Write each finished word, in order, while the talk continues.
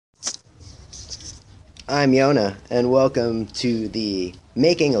I'm Yona, and welcome to the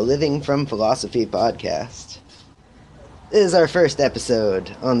Making a Living from Philosophy podcast. This is our first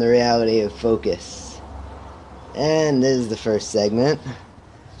episode on the reality of focus, and this is the first segment.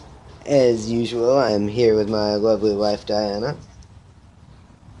 As usual, I'm here with my lovely wife, Diana.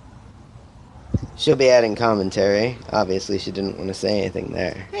 She'll be adding commentary. Obviously, she didn't want to say anything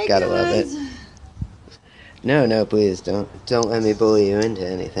there. Hey, Gotta guys. love it. No, please, don't let me bully you into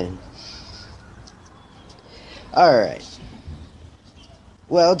anything. Alright.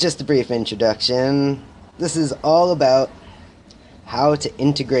 Well, just a brief introduction. This is all about how to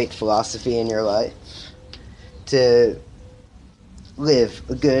integrate philosophy in your life to live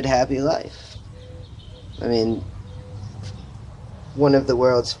a good, happy life. I mean, one of the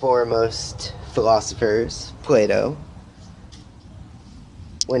world's foremost philosophers, Plato,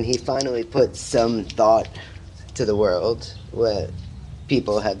 when he finally put some thought to the world, where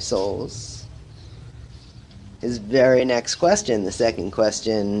people have souls, his very next question, the second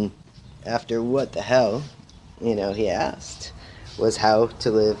question after what the hell, he asked, was how to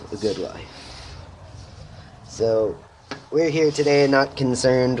live a good life. So, we're here today not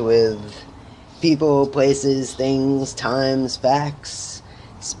concerned with people, places, things, times, facts,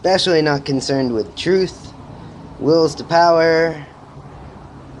 especially not concerned with truth, wills to power,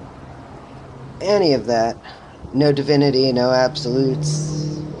 any of that. No divinity, no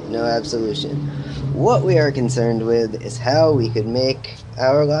absolutes, no absolution. What we are concerned with is how we could make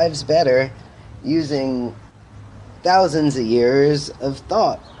our lives better using thousands of years of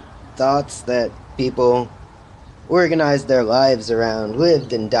thought. Thoughts that people organized their lives around,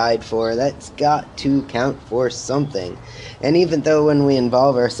 lived and died for. That's got to count for something. And even though when we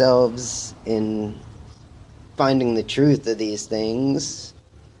involve ourselves in finding the truth of these things,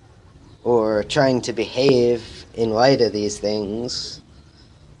 or trying to behave in light of these things,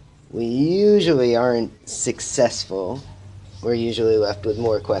 we usually aren't successful. We're usually left with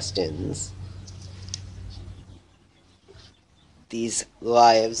more questions. These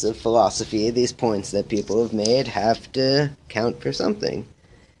lives of philosophy, these points that people have made, have to count for something.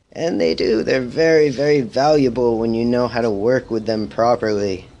 And they do. They're very, very valuable when you know how to work with them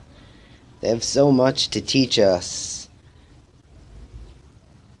properly. They have so much to teach us.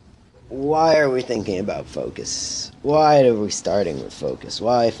 Why are we thinking about focus? Why are we starting with focus?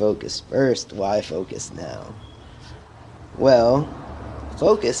 Why focus first? Why focus now? Well,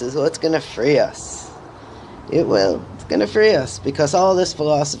 focus is what's going to free us. It will. It's going to free us because all this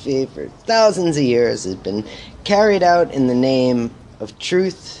philosophy for thousands of years has been carried out in the name of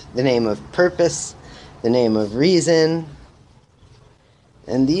truth, the name of purpose, the name of reason.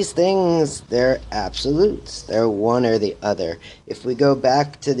 And these things, they're absolutes. They're one or the other. If we go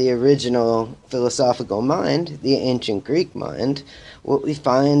back to the original philosophical mind, the ancient Greek mind, what we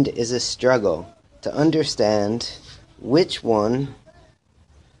find is a struggle to understand which one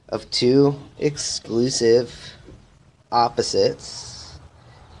of two exclusive opposites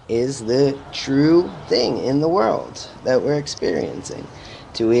is the true thing in the world that we're experiencing.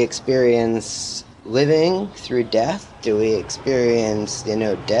 Do we experience living through death? Do we experience,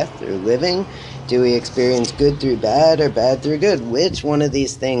 death through living? Do we experience good through bad or bad through good? Which one of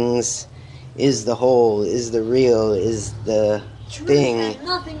these things is the whole, is the real, is the Truth thing? and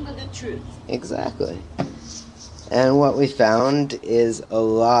nothing but the truth. Exactly. And what we found is a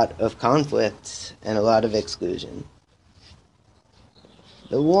lot of conflict and a lot of exclusion.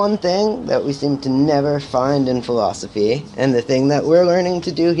 The one thing that we seem to never find in philosophy, and the thing that we're learning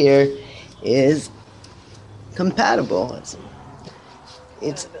to do here, is compatibilism.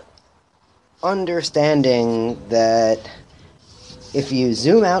 It's understanding that if you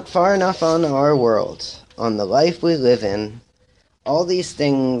zoom out far enough on our world, on the life we live in, all these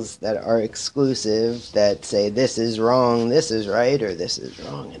things that are exclusive, that say this is wrong, this is right, or this is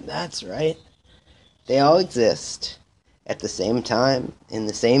wrong and that's right, they all exist at the same time, in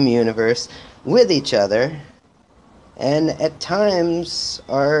the same universe, with each other, and at times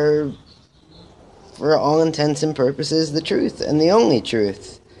are, for all intents and purposes, the truth, and the only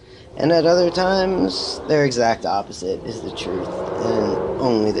truth. And at other times, their exact opposite is the truth, and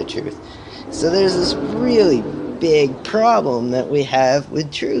only the truth. So there's this really big problem that we have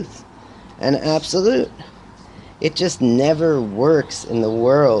with truth and absolute. It just never works in the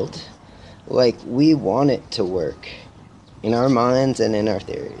world like we want it to work, in our minds and in our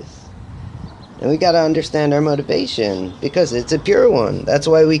theories. And we got to understand our motivation, because it's a pure one. That's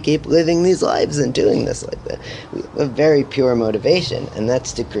why we keep living these lives and doing this like that. We have a very pure motivation, and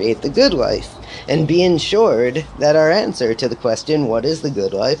that's to create the good life, and be ensured that our answer to the question, what is the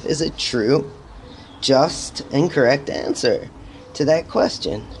good life, is a true, just, and correct answer to that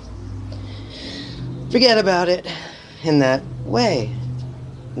question. forget about it in that way.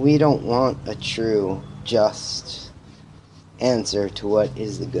 We don't want a true, just answer to what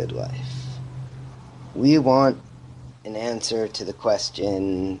is the good life. We want an answer to the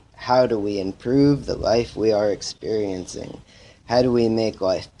question, how do we improve the life we are experiencing? How do we make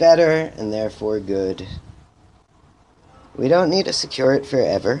life better and therefore good? We don't need to secure it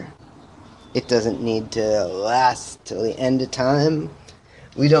forever. It doesn't need to last till the end of time.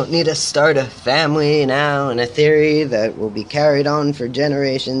 We don't need to start a family now and a theory that will be carried on for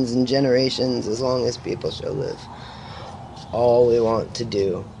generations and generations as long as people shall live. All we want to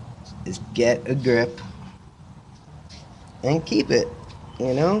do is get a grip and keep it,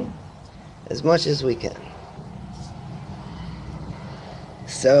 as much as we can.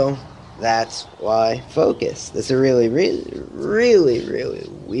 So that's why focus. That's a really, really, really, really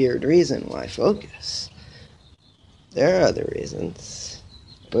weird reason why focus. There are other reasons,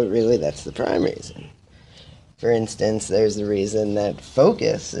 but really that's the prime reason. For instance, there's the reason that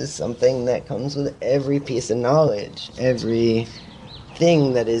focus is something that comes with every piece of knowledge, everything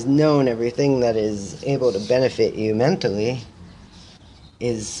that is known, everything that is able to benefit you mentally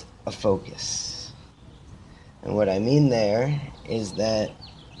is a focus. And what I mean there is that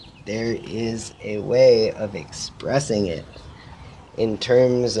there is a way of expressing it in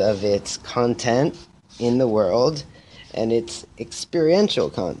terms of its content in the world and its experiential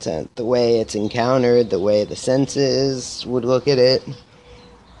content, the way it's encountered, the way the senses would look at it.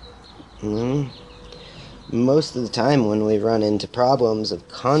 Most of the time when we run into problems of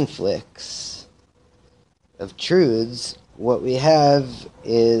conflicts, of truths, what we have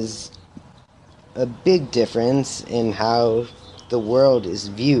is a big difference in how the world is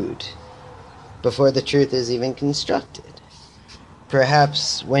viewed before the truth is even constructed.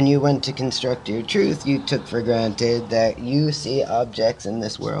 Perhaps when you went to construct your truth, you took for granted that you see objects in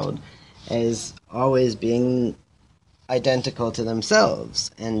this world as always being identical to themselves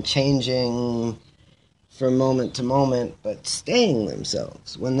and changing from moment to moment, but staying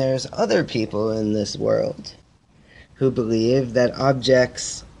themselves. When there's other people in this world who believe that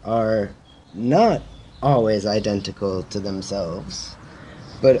objects are not always identical to themselves,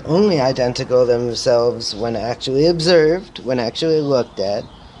 but only identical to themselves when actually observed, when actually looked at,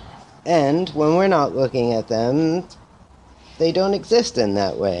 and when we're not looking at them, they don't exist in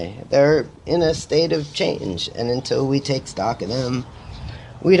that way. They're in a state of change, and until we take stock of them,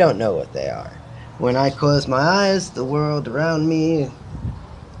 we don't know what they are. When I close my eyes, the world around me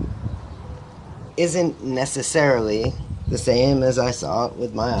isn't necessarily the same as I saw it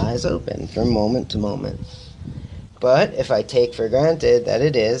with my eyes open from moment to moment. But if I take for granted that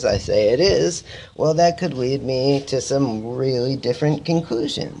it is, I say it is, well, that could lead me to some really different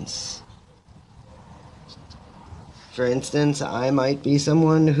conclusions. For instance, I might be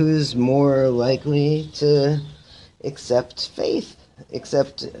someone who's more likely to accept faith,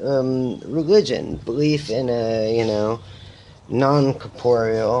 accept religion, belief in a,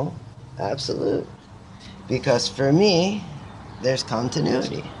 non-corporeal absolute. Because for me, there's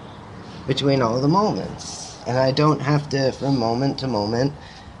continuity between all the moments. And I don't have to, from moment to moment,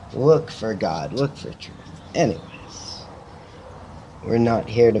 look for God, look for truth. Anyways, we're not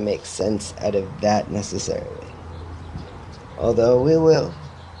here to make sense out of that necessarily. Although we will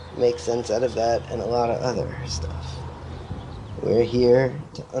make sense out of that and a lot of other stuff. We're here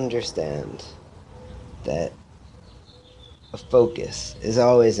to understand that a focus is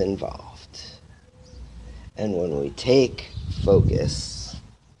always involved. And when we take focus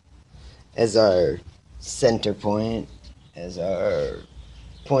as our center point, as our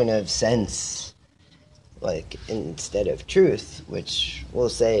point of sense, like instead of truth, which we'll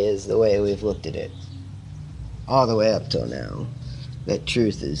say is the way we've looked at it all the way up till now, that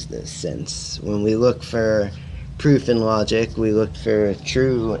truth is the sense. When we look for proof in logic, we look for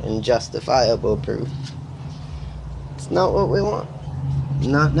true and justifiable proof. It's not what we want.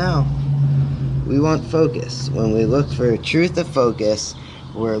 Not now. We want focus. When we look for truth of focus,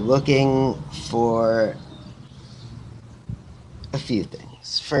 we're looking for a few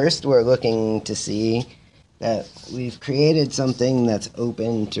things. First, we're looking to see that we've created something that's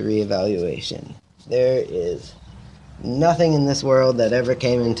open to reevaluation. There is nothing in this world that ever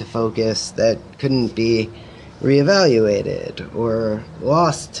came into focus that couldn't be reevaluated or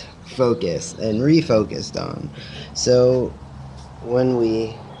lost focus and refocused on. So when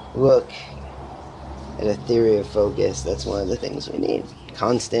we look at a theory of focus, that's one of the things we need.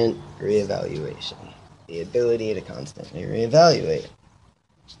 Constant reevaluation. The ability to constantly reevaluate.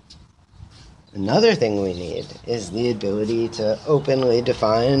 Another thing we need is the ability to openly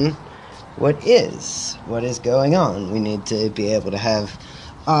define what is going on. We need to be able to have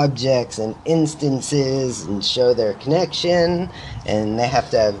objects and instances and show their connection, and they have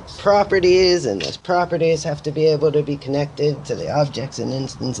to have properties, and those properties have to be able to be connected to the objects and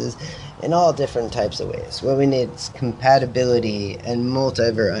instances in all different types of ways. What we need is compatibility and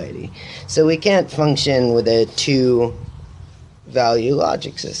multi-variety. So we can't function with a two-value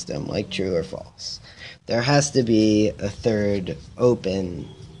logic system like true or false. There has to be a third open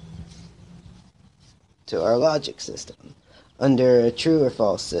to our logic system. Under a true or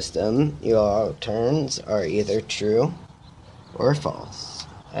false system, your terms are either true or false.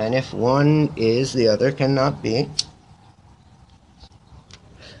 And if one is, the other cannot be.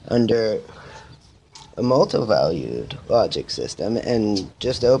 Under a multi-valued logic system, and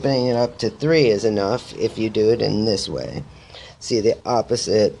just opening it up to 3 is enough if you do it in this way. See, the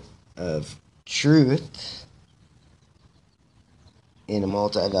opposite of truth in a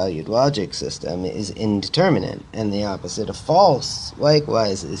multi-valued logic system is indeterminate, and the opposite of false,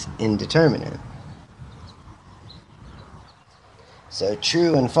 likewise, is indeterminate. So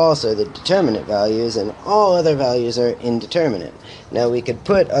true and false are the determinate values, and all other values are indeterminate. Now we could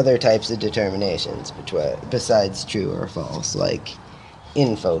put other types of determinations besides true or false, like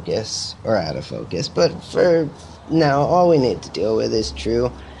in focus or out of focus, but for now all we need to deal with is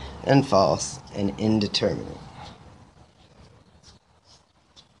true and false and indeterminate.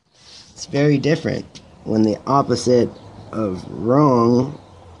 It's very different when the opposite of wrong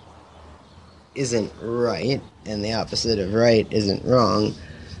isn't right, and the opposite of right isn't wrong,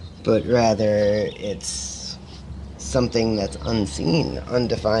 but rather it's something that's unseen,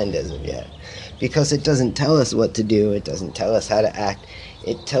 undefined as of yet. Because it doesn't tell us what to do, it doesn't tell us how to act,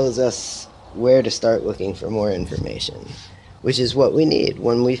 it tells us where to start looking for more information, which is what we need.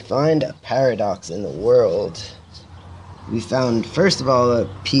 When we find a paradox in the world, we found, first of all, a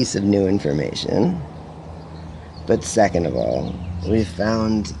piece of new information, but second of all, we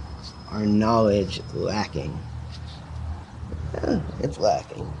found our knowledge lacking. It's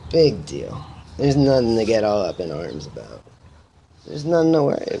lacking. Big deal. There's nothing to get all up in arms about. There's nothing to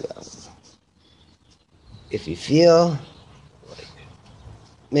worry about. If you feel like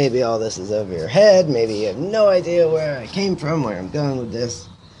maybe all this is over your head, maybe you have no idea where I came from, where I'm going with this,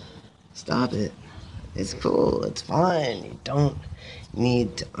 stop it. It's cool. It's fine. You don't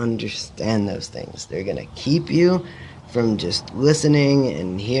need to understand those things. They're going to keep you from just listening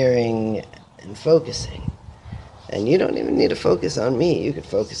and hearing and focusing. And you don't even need to focus on me. You could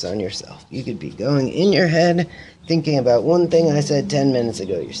focus on yourself. You could be going in your head, thinking about one thing I said 10 minutes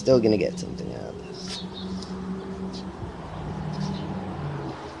ago. You're still going to get something out of this.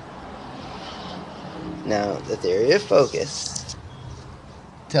 Now, the theory of focus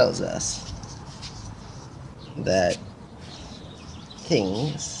tells us that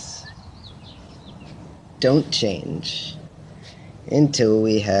things don't change until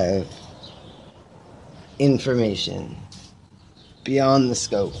we have information beyond the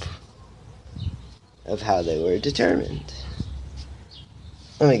scope of how they were determined.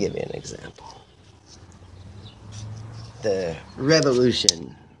 Let me give you an example. The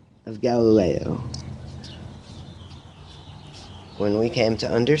revolution of Galileo. When we came to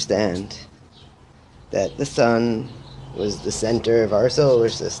understand that the sun was the center of our solar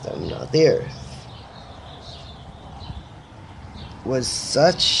system, not the Earth, was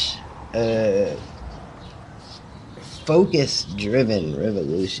such a focus-driven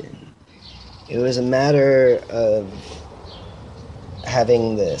revolution. It was a matter of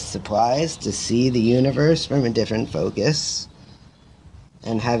having the supplies to see the universe from a different focus,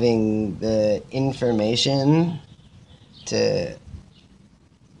 and having the information to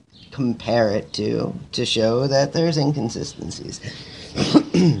compare it to show that there's inconsistencies.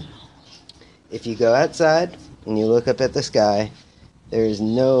 If you go outside and you look up at the sky, there is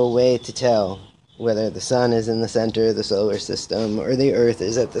no way to tell whether the sun is in the center of the solar system or the Earth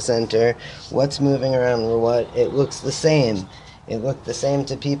is at the center, what's moving around or what. It looks the same. It looked the same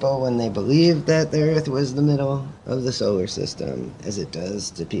to people when they believed that the Earth was the middle of the solar system as it does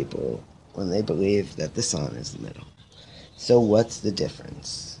to people when they believe that the sun is the middle. So what's the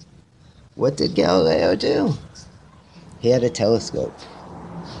difference? What did Galileo do? He had a telescope.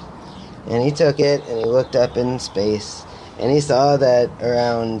 And he took it and he looked up in space and he saw that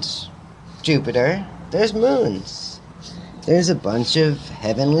around Jupiter there's moons. There's a bunch of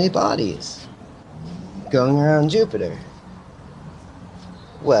heavenly bodies going around Jupiter.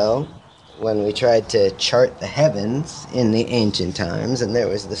 Well, when we tried to chart the heavens in the ancient times, and there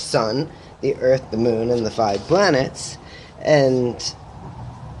was the sun, the earth, the moon, and the 5 planets, and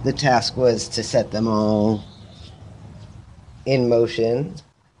the task was to set them all in motion,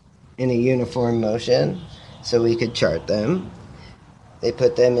 in a uniform motion, so we could chart them. They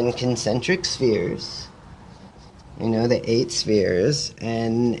put them in concentric spheres, the 8 spheres,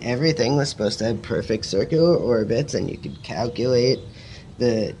 and everything was supposed to have perfect circular orbits, and you could calculate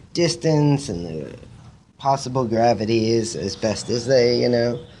the distance and the possible gravities as best as they,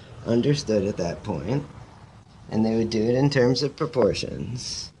 understood at that point. And they would do it in terms of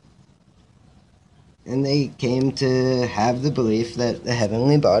proportions. And they came to have the belief that the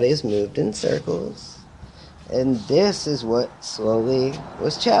heavenly bodies moved in circles. And this is what slowly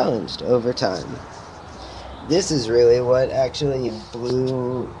was challenged over time. This is really what actually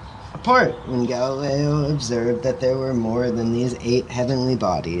blew apart when Galileo observed that there were more than these 8 heavenly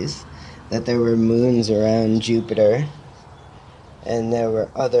bodies, that there were moons around Jupiter, and there were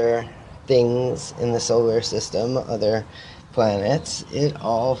other things in the solar system, other planets. It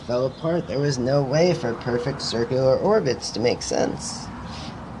all fell apart. There was no way for perfect circular orbits to make sense.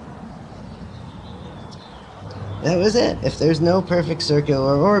 That was it. If there's no perfect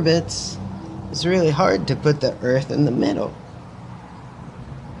circular orbits, it's really hard to put the Earth in the middle.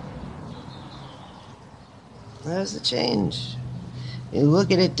 That was the change. You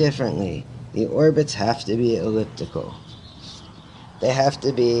look at it differently. The orbits have to be elliptical. They have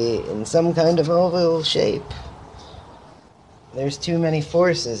to be in some kind of oval shape. There's too many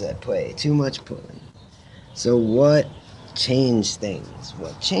forces at play, too much pulling. So what changed things?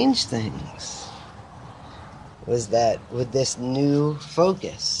 What changed things was that with this new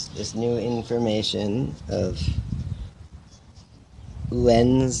focus, this new information of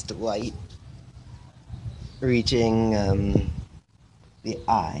lensed light reaching the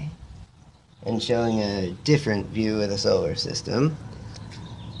eye and showing a different view of the solar system,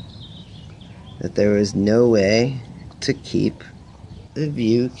 that there was no way to keep the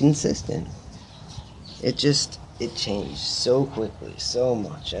view consistent. It changed so quickly, so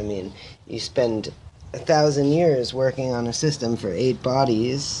much. I mean, you spend 1,000 years working on a system for 8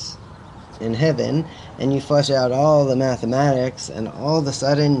 bodies in heaven, and you flesh out all the mathematics, and all of a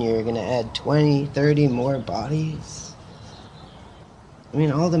sudden you're going to add 20, 30 more bodies. I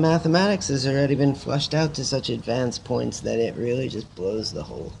mean, all the mathematics has already been fleshed out to such advanced points that it really just blows the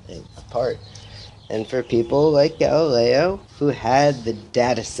whole thing apart. And for people like Galileo, who had the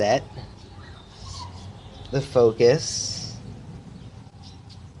data set, the focus,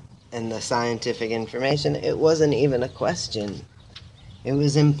 and the scientific information, it wasn't even a question. It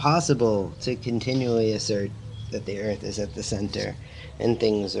was impossible to continually assert that the Earth is at the center and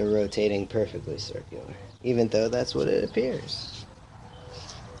things are rotating perfectly circular, even though that's what it appears.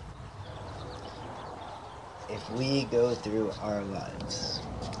 If we go through our lives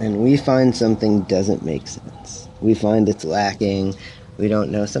and we find something doesn't make sense, we find it's lacking, we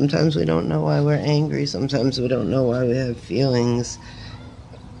don't know, sometimes we don't know why we're angry, sometimes we don't know why we have feelings,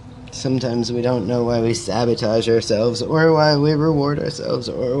 sometimes we don't know why we sabotage ourselves, or why we reward ourselves,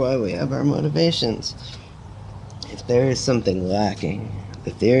 or why we have our motivations. If there is something lacking,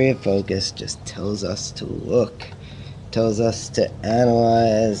 the theory of focus just tells us to look, tells us to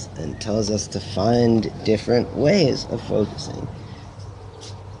analyze, and tells us to find different ways of focusing.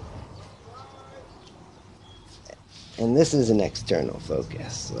 And this is an external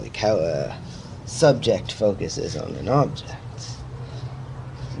focus, like how a subject focuses on an object.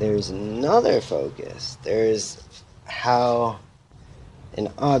 There's another focus. There's how an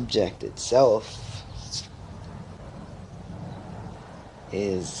object itself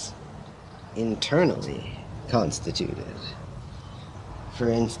is internally constituted. For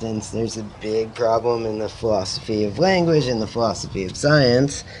instance, there's a big problem in the philosophy of language and the philosophy of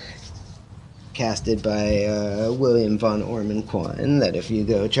science casted by William von Orman Quine, that if you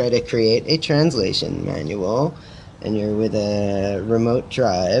go try to create a translation manual and you're with a remote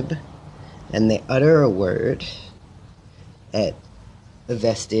tribe and they utter a word at a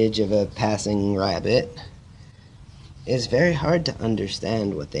vestige of a passing rabbit, it's very hard to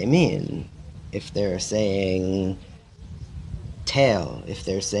understand what they mean. If they're saying tail, if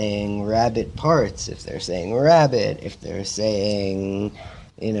they're saying rabbit parts, if they're saying rabbit, if they're saying,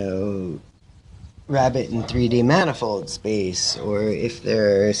 rabbit in 3D manifold space, or if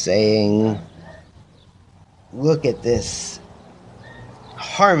they're saying, look at this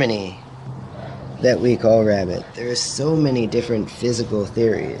harmony that we call rabbit. There are so many different physical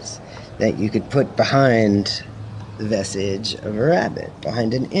theories that you could put behind the vestige of a rabbit,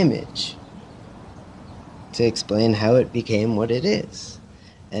 behind an image, to explain how it became what it is.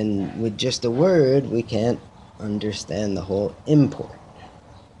 And with just a word, we can't understand the whole import,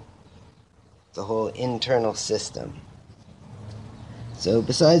 the whole internal system. So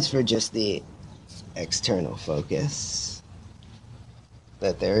besides for just the external focus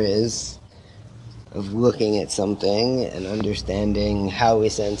that there is, of looking at something and understanding how we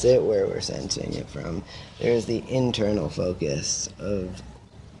sense it, where we're sensing it from. There's the internal focus of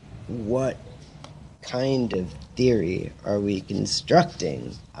what kind of theory are we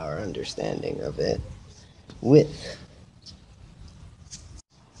constructing our understanding of it with.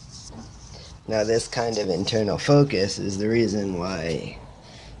 Now, this kind of internal focus is the reason why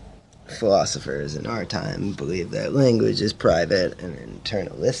philosophers in our time believe that language is private and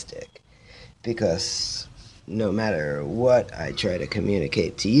internalistic, because no matter what I try to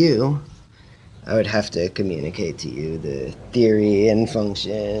communicate to you, I would have to communicate to you the theory and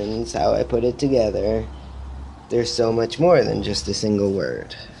functions, how I put it together. There's so much more than just a single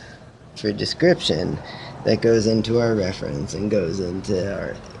word for description that goes into our reference and goes into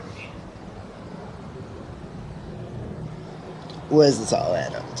our theory. What does this all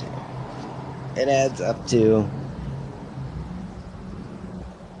add up to? It adds up to,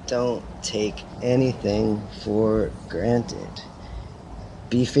 don't take anything for granted.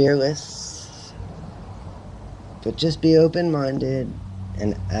 Be fearless, but just be open-minded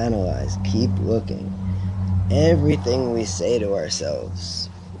and analyze. Keep looking. Everything we say to ourselves,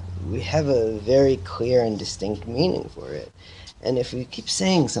 we have a very clear and distinct meaning for it. And if we keep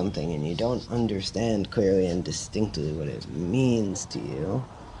saying something and you don't understand clearly and distinctly what it means to you,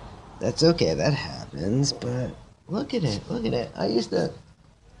 that's okay, that happens, but look at it. I used to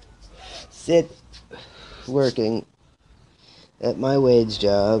sit working at my wage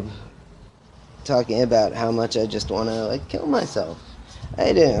job talking about how much I just want to kill myself.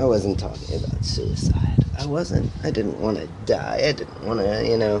 I wasn't talking about suicide. I didn't want to die. I didn't want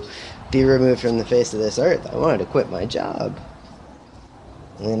to, be removed from the face of this earth. I wanted to quit my job.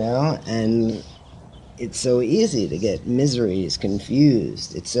 And it's so easy to get miseries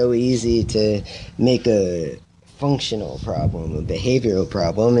confused. It's so easy to make a functional problem, a behavioral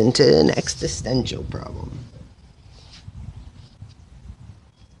problem, into an existential problem.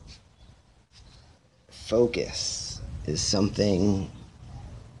 Focus is something,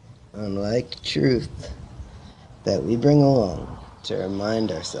 unlike truth, that we bring along to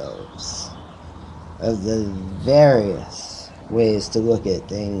remind ourselves of the various ways to look at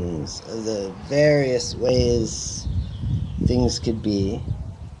things, of the various ways things could be,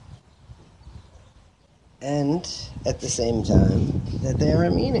 and at the same time that they are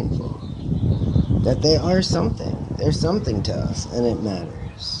meaningful, that they are something. They're something to us, and it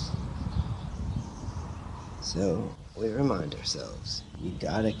matters. So we remind ourselves, you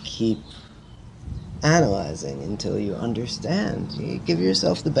gotta keep analyzing until you understand. You give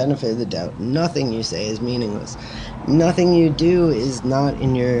yourself the benefit of the doubt. Nothing you say is meaningless. Nothing you do is not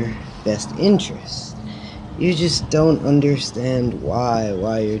in your best interest. You just don't understand why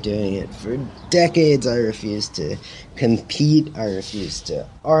you're doing it. For decades I refused to compete, I refused to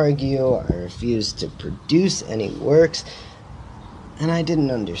argue, I refused to produce any works, and I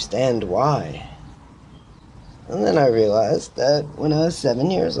didn't understand why. And then I realized that when I was 7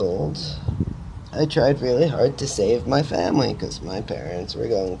 years old, I tried really hard to save my family because my parents were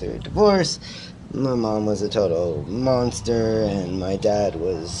going through a divorce. My mom was a total monster, and my dad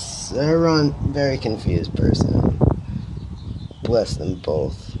was a very confused person. Bless them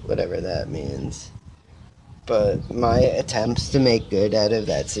both, whatever that means. But my attempts to make good out of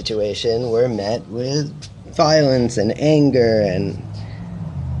that situation were met with violence and anger, and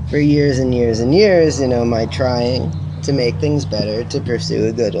for years and years and years, my trying to make things better, to pursue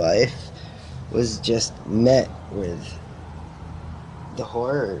a good life, was just met with the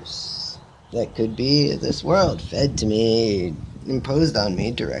horrors that could be this world, fed to me, imposed on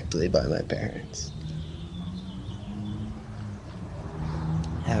me directly by my parents.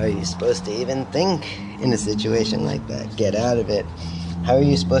 How are you supposed to even think in a situation like that? Get out of it. How are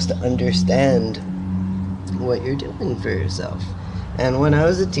you supposed to understand what you're doing for yourself? And when I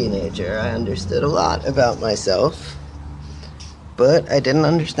was a teenager, I understood a lot about myself, but I didn't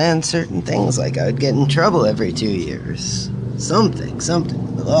understand certain things, like I would get in trouble every 2 years. Something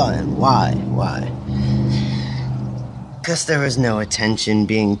with the law, and why? Because there was no attention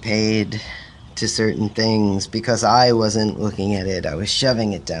being paid to certain things, because I wasn't looking at it, I was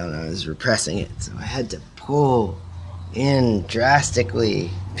shoving it down, I was repressing it, so I had to pull in drastically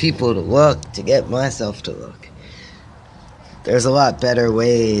people to look, to get myself to look. There's a lot better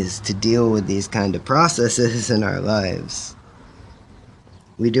ways to deal with these kind of processes in our lives.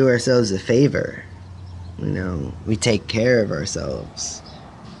 We do ourselves a favor. We take care of ourselves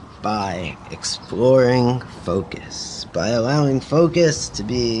by exploring focus, by allowing focus to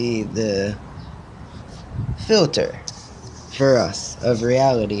be the filter for us of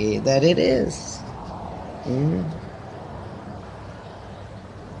reality that it is.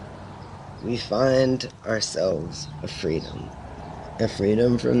 we find ourselves a freedom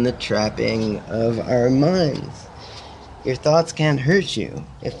from the trapping of our minds. Your thoughts can't hurt you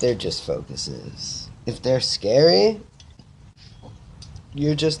if they're just focuses. If they're scary,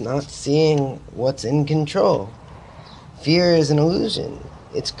 you're just not seeing what's in control. Fear is an illusion.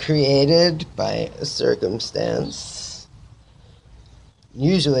 It's created by a circumstance,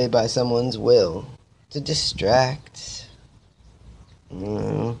 usually by someone's will, to distract,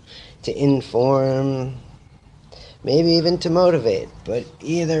 to inform, maybe even to motivate. But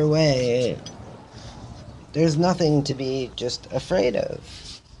either way, there's nothing to be just afraid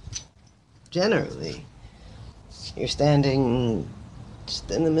of. Generally, you're standing just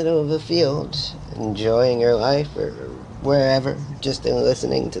in the middle of a field, enjoying your life, or wherever, just in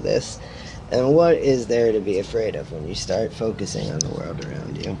listening to this. And what is there to be afraid of when you start focusing on the world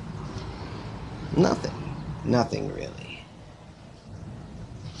around you? Nothing. Nothing really.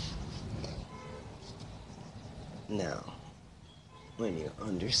 Now, when you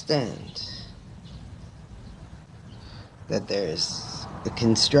understand that there's a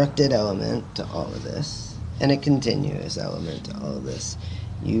constructed element to all of this, and a continuous element to all of this,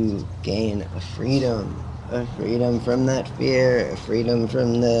 you gain a freedom from that fear, a freedom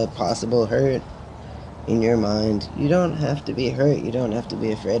from the possible hurt in your mind. You don't have to be hurt, you don't have to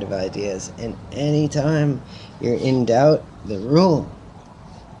be afraid of ideas, and anytime you're in doubt, the rule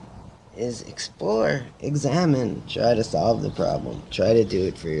is explore, examine, try to solve the problem, try to do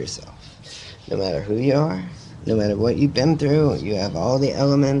it for yourself. No matter who you are, no matter what you've been through, you have all the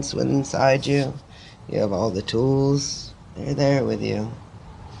elements within inside you. You have all the tools. They're there with you.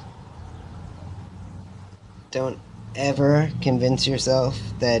 Don't ever convince yourself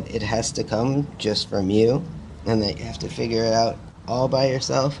that it has to come just from you and that you have to figure it out all by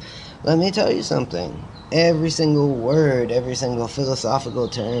yourself. Let me tell you something. Every single word, every single philosophical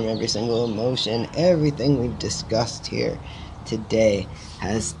term, every single emotion, everything we've discussed here today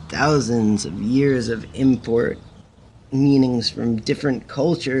has thousands of years of import, meanings from different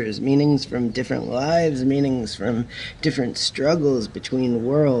cultures, meanings from different lives, meanings from different struggles between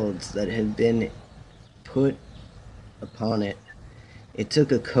worlds that have been put upon it. It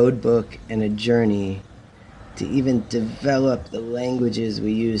took a code book and a journey to even develop the languages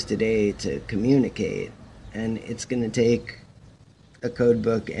we use today to communicate, and it's going to take a code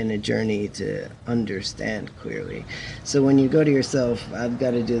book and a journey to understand clearly. So when you go to yourself, I've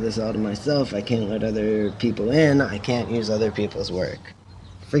got to do this all to myself, I can't let other people in, I can't use other people's work.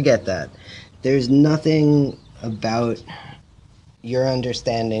 Forget that. There's nothing about your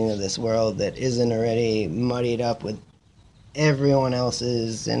understanding of this world that isn't already muddied up with everyone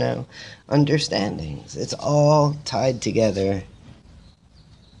else's, understandings. It's all tied together.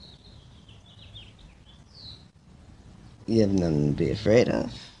 You have nothing to be afraid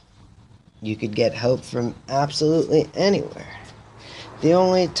of. You could get help from absolutely anywhere. The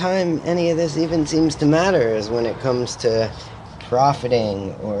only time any of this even seems to matter is when it comes to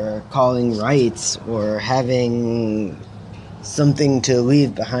profiting or calling rights or having something to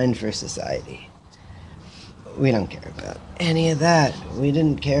leave behind for society. We don't care about any of that. We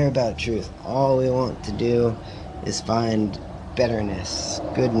didn't care about truth. All we want to do is find betterness,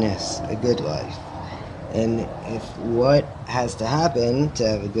 goodness, a good life. And if what has to happen to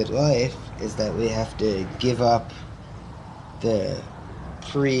have a good life is that we have to give up the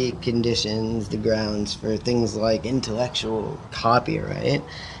preconditions, the grounds for things like intellectual copyright,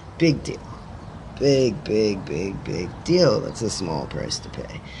 big deal. Big deal. That's a small price to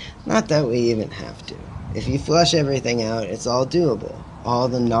pay. Not that we even have to. If you flush everything out, it's all doable. All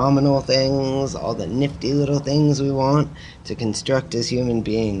the nominal things, all the nifty little things we want to construct as human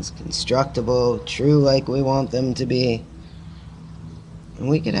beings, constructible, true like we want them to be, and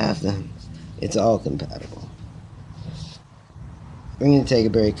we could have them. It's all compatible. We're going to take a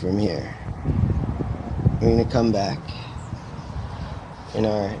break from here. We're going to come back in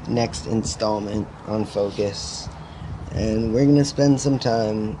our next installment on Focus, and we're going to spend some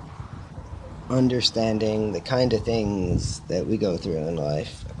time understanding the kind of things that we go through in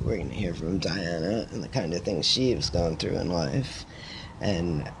life. We're going to hear from Diana and the kind of things she's gone through in life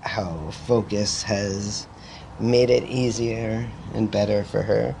and how Focus has made it easier and better for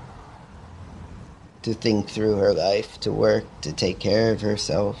her to think through her life, to work, to take care of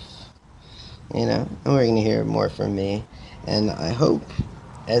herself, and we're going to hear more from me. And I hope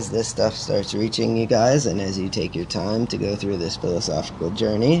as this stuff starts reaching you guys and as you take your time to go through this philosophical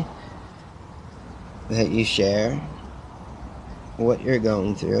journey, that you share what you're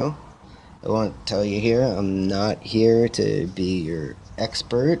going through. I want to tell you here, I'm not here to be your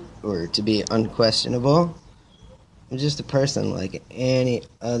expert or to be unquestionable. I'm just a person like any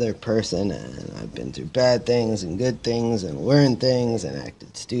other person, and I've been through bad things and good things and learned things and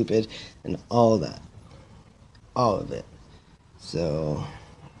acted stupid and all that. All of it. So,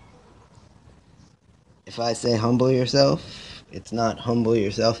 if I say humble yourself, it's not humble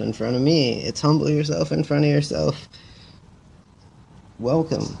yourself in front of me, it's humble yourself in front of yourself.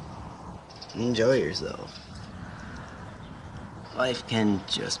 Welcome. Enjoy yourself. Life can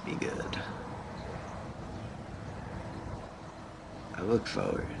just be good. I look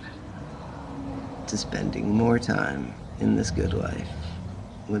forward to spending more time in this good life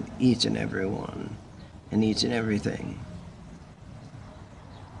with each and every one and each and everything.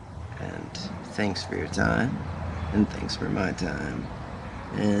 And thanks for your time, and thanks for my time.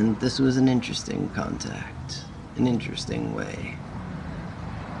 And this was an interesting contact, an interesting way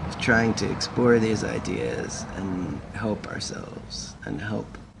of trying to explore these ideas and help ourselves and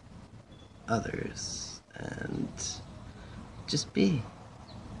help others and just be.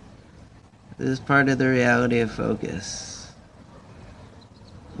 This is part of the reality of focus.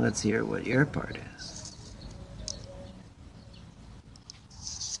 Let's hear what your part is.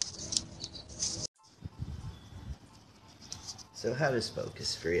 So how does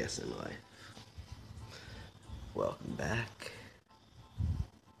focus free us in life? Welcome back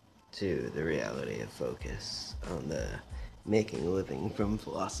to the reality of focus on the Making a Living from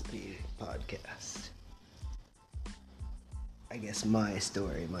Philosophy podcast. I guess my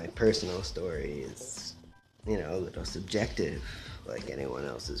story, my personal story is, a little subjective, like anyone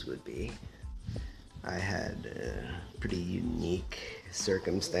else's would be. I had a pretty unique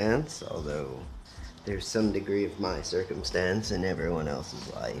circumstance, although there's some degree of my circumstance in everyone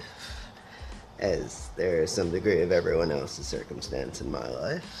else's life, as there is some degree of everyone else's circumstance in my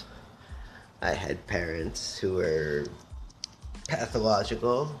life. I had parents who were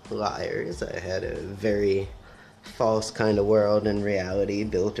pathological liars. I had a very false kind of world and reality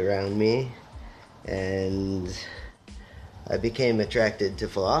built around me, and I became attracted to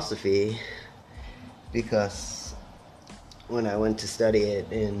philosophy because when I went to study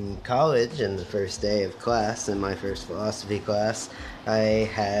it in college, in the first day of class, in my first philosophy class, I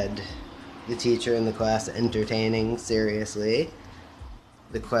had the teacher in the class entertaining seriously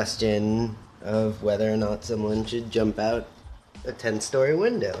the question of whether or not someone should jump out a 10-story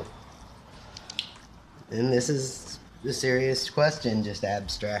window. And this is a serious question, just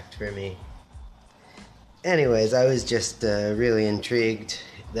abstract for me. Anyways, I was just really intrigued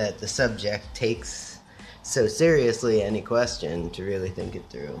that the subject takes so seriously any question to really think it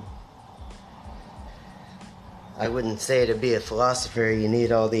through. I wouldn't say to be a philosopher you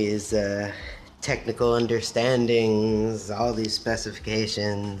need all these technical understandings, all these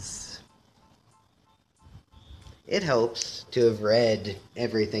specifications. It helps to have read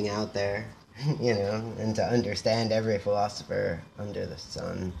everything out there, and to understand every philosopher under the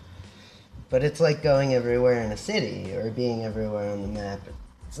sun. But it's like going everywhere in a city or being everywhere on the map.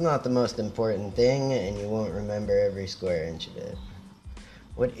 It's not the most important thing, and you won't remember every square inch of it.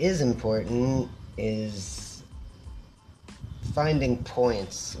 What is important is finding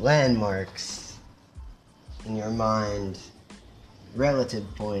points, landmarks in your mind, relative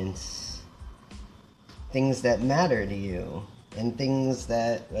points, things that matter to you, and things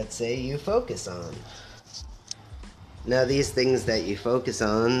that, let's say, you focus on. Now, these things that you focus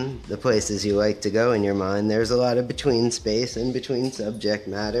on, the places you like to go in your mind, there's a lot of between space and between subject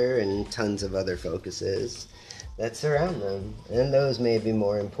matter and tons of other focuses that surround them. And those may be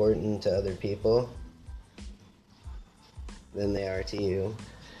more important to other people than they are to you.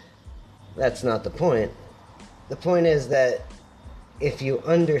 That's not the point. The point is that if you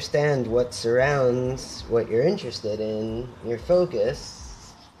understand what surrounds what you're interested in, your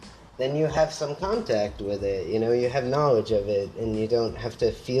focus, then you have some contact with it, you have knowledge of it, and you don't have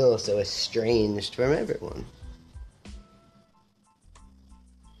to feel so estranged from everyone.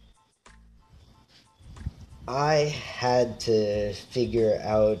 I had to figure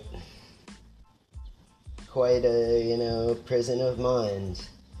out quite a, prison of mind,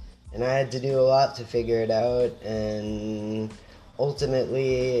 and I had to do a lot to figure it out, and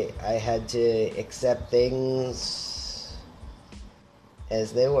ultimately I had to accept things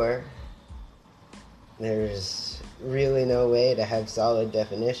as they were. There's really no way to have solid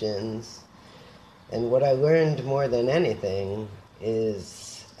definitions. And what I learned more than anything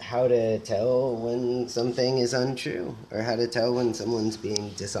is how to tell when something is untrue, or how to tell when someone's being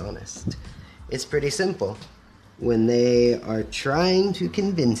dishonest. It's pretty simple. When they are trying to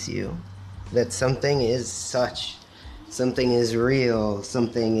convince you that something is such, something is real,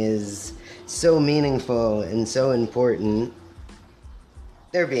 something is so meaningful and so important,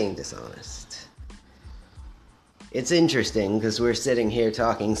 they're being dishonest. It's interesting because we're sitting here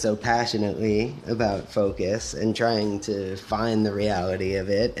talking so passionately about focus and trying to find the reality of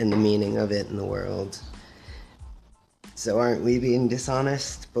it and the meaning of it in the world. So aren't we being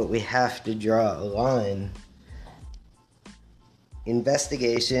dishonest? But we have to draw a line.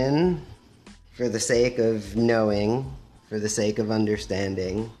 Investigation, for the sake of knowing, for the sake of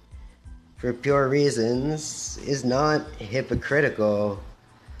understanding, for pure reasons, is not hypocritical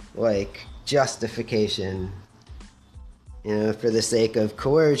like justification. For the sake of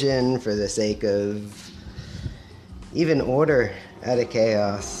coercion, for the sake of even order out of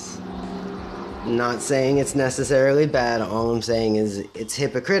chaos. I'm not saying it's necessarily bad. All I'm saying is it's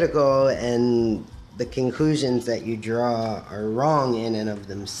hypocritical, and the conclusions that you draw are wrong in and of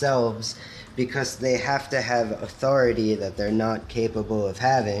themselves because they have to have authority that they're not capable of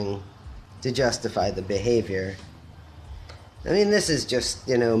having to justify the behavior. I mean, this is just,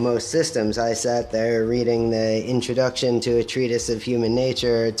 most systems. I sat there reading the introduction to a treatise of human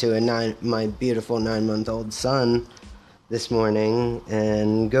nature to my beautiful 9-month-old son this morning,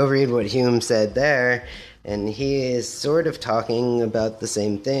 and go read what Hume said there, and he is sort of talking about the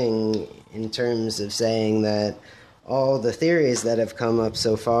same thing in terms of saying that all the theories that have come up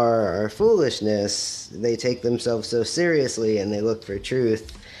so far are foolishness. They take themselves so seriously and they look for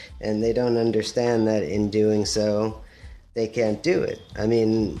truth, and they don't understand that in doing so they can't do it. I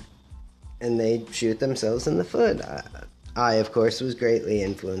mean, and they shoot themselves in the foot. I, of course, was greatly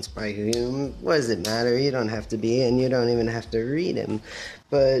influenced by Hume. What does it matter? You don't have to be, and you don't even have to read him.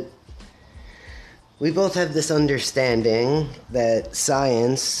 But we both have this understanding that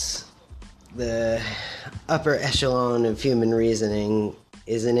science, the upper echelon of human reasoning,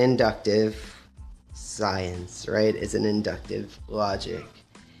 is an inductive science, right? It's an inductive logic.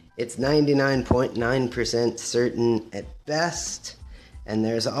 It's 99.9% certain at best, and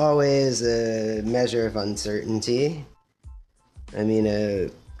there's always a measure of uncertainty. I mean,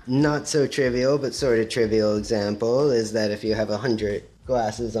 a not so trivial but sort of trivial example is that if you have 100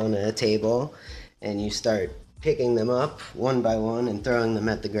 glasses on a table and you start picking them up one by one and throwing them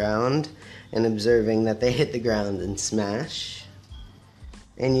at the ground and observing that they hit the ground and smash,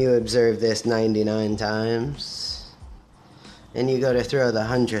 and you observe this 99 times, and you go to throw the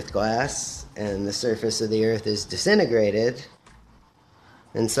 100th glass, and the surface of the earth is disintegrated,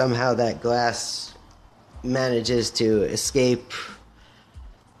 and somehow that glass manages to escape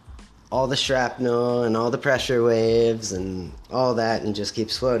all the shrapnel and all the pressure waves and all that and just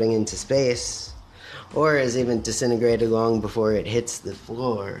keeps floating into space, or is even disintegrated long before it hits the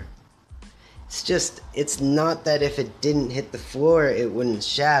floor. It's not that if it didn't hit the floor it wouldn't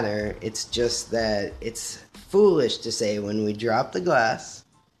shatter. It's just that it's foolish to say when we drop the glass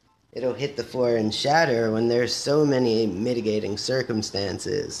it'll hit the floor and shatter when there's so many mitigating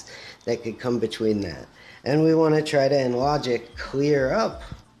circumstances that could come between that. And we want to try to, in logic, clear up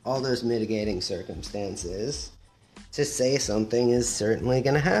all those mitigating circumstances to say something is certainly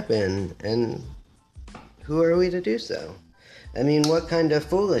going to happen. And who are we to do so? I mean, what kind of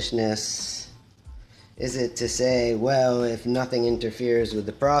foolishness is it to say, well, if nothing interferes with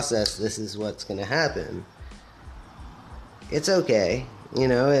the process, this is what's going to happen? It's okay.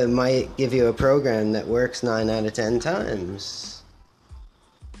 It might give you a program that works 9 out of 10 times.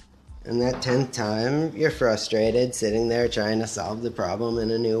 And that 10th time, you're frustrated, sitting there trying to solve the problem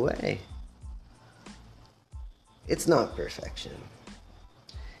in a new way. It's not perfection.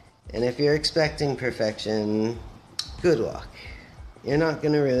 And if you're expecting perfection, good luck. You're not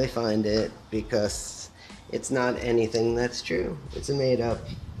going to really find it because it's not anything that's true. It's a made-up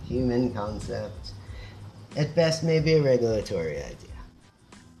human concept. At best, maybe a regulatory idea.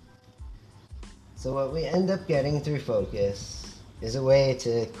 So what we end up getting through focus is a way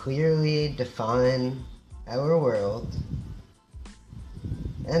to clearly define our world,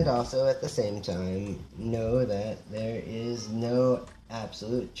 and also at the same time know that there is no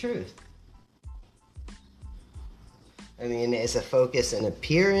absolute truth. I mean, is a focus an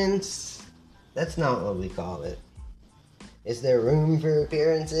appearance? That's not what we call it. Is there room for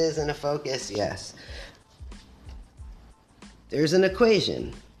appearances in a focus? Yes. There's an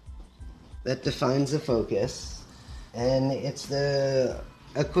equation that defines a focus, and it's the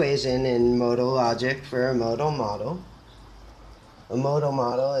equation in modal logic for a modal model. A modal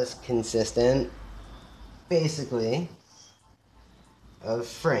model is consistent, basically, of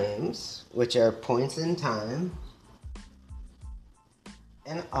frames, which are points in time,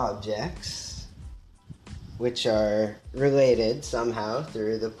 and objects, which are related somehow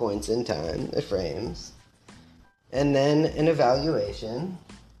through the points in time, the frames, and then an evaluation,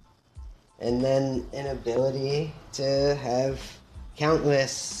 and then an ability to have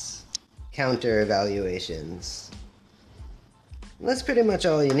countless counter evaluations That's pretty much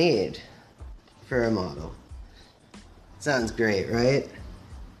all you need for a model. Sounds great, right?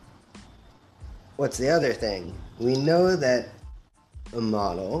 What's the other thing? We know that a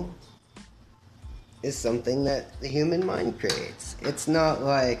model is something that the human mind creates. It's not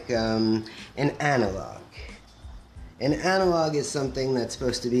like an analog. An analog is something that's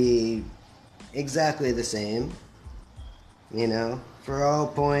supposed to be exactly the same, for all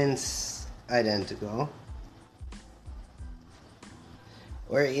points identical.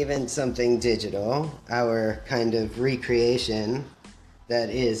 Or even something digital, our kind of recreation that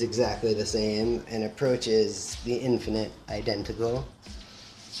is exactly the same and approaches the infinite identical.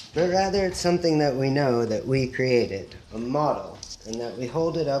 But rather it's something that we know that we created, a model, and that we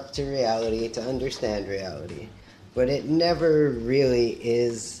hold it up to reality to understand reality. But it never really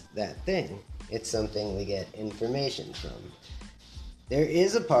is that thing. It's something we get information from. There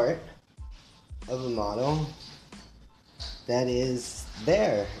is a part of a model that is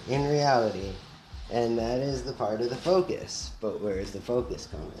there in reality, and that is the part of the focus. But where does the focus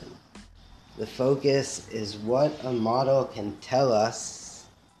come in? The focus is what a model can tell us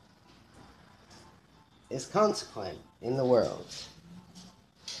is consequent in the world.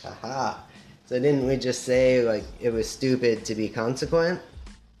 Haha. So didn't we just say, like, it was stupid to be consequent?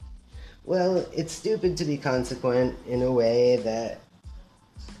 Well, it's stupid to be consequent in a way that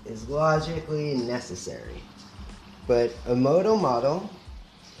is logically necessary. But a modal model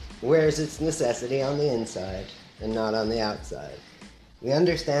wears its necessity on the inside and not on the outside. We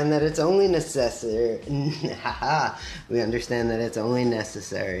understand that it's only necessary. We understand that it's only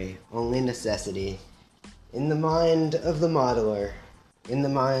necessary, only necessity, in the mind of the modeler, in the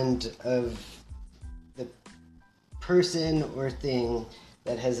mind of the person or thing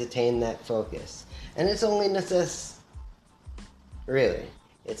that has attained that focus. And it's only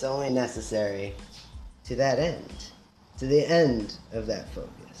it's only necessary to that end, to the end of that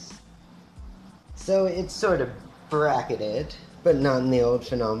focus. So it's sort of bracketed, but not in the old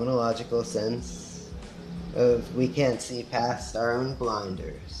phenomenological sense of we can't see past our own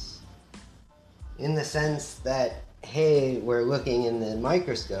blinders. In the sense that, hey, we're looking in the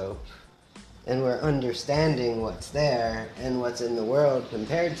microscope and we're understanding what's there and what's in the world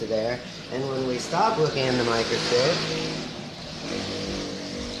compared to there, and when we stop looking in the microscope,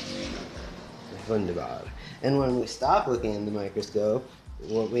 wunderbar. And when we stop looking in the microscope,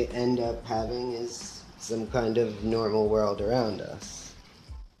 what we end up having is some kind of normal world around us.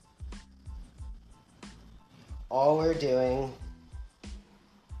 All we're doing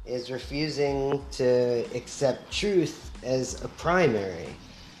is refusing to accept truth as a primary,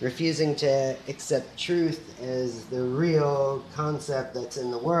 refusing to accept truth as the real concept that's in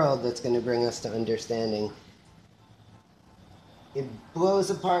the world that's going to bring us to understanding. It blows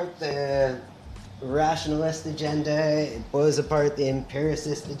apart the rationalist agenda, it blows apart the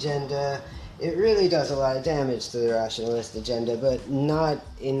empiricist agenda. It really does a lot of damage to the rationalist agenda, but not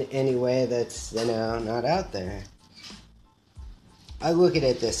in any way that's, not out there. I look at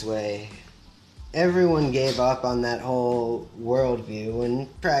it this way. Everyone gave up on that whole worldview when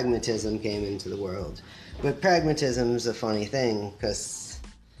pragmatism came into the world. But pragmatism's a funny thing, because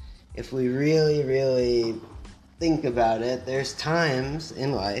if we really, really think about it, there's times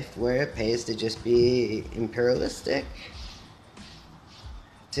in life where it pays to just be imperialistic.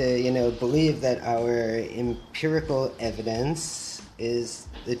 To, believe that our empirical evidence is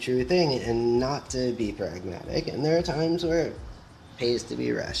the true thing and not to be pragmatic. And there are times where it pays to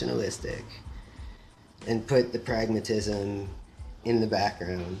be rationalistic and put the pragmatism in the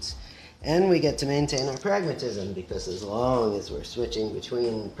background. And we get to maintain our pragmatism, because as long as we're switching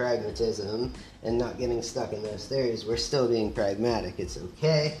between pragmatism and not getting stuck in those theories, we're still being pragmatic. It's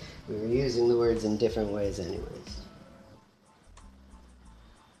okay. We were using the words in different ways anyways.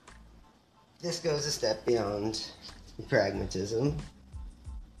 This goes a step beyond pragmatism.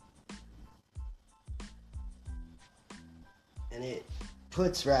 And it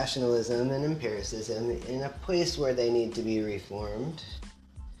puts rationalism and empiricism in a place where they need to be reformed.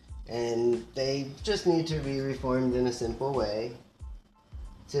 And they just need to be reformed in a simple way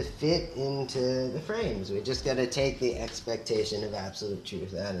to fit into the frames. We just got to take the expectation of absolute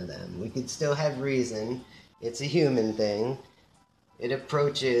truth out of them. We could still have reason. It's a human thing. It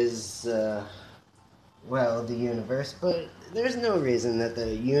approaches, the universe, but there's no reason that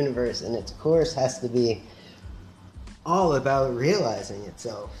the universe in its course has to be all about realizing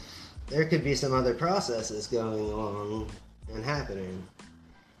itself. There could be some other processes going along and happening.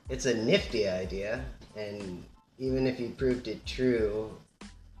 It's a nifty idea, and even if you proved it true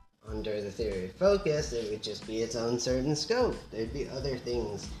under the theory of focus, it would just be its own certain scope. There'd be other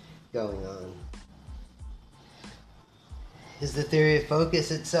things going on. Is the theory of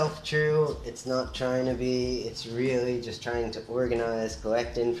focus itself true? It's not trying to be. It's really just trying to organize,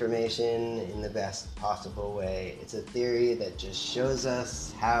 collect information in the best possible way. It's a theory that just shows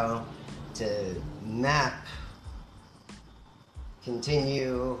us how to map,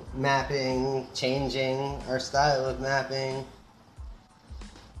 continue mapping, changing our style of mapping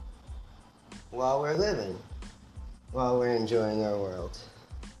while we're living, while we're enjoying our world.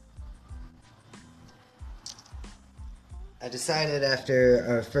 I decided after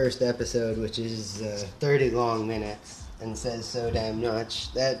our first episode, which is 30 long minutes and says so damn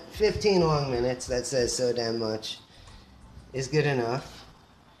much, that 15 long minutes that says so damn much is good enough.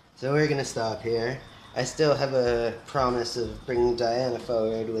 So we're going to stop here. I still have a promise of bringing Diana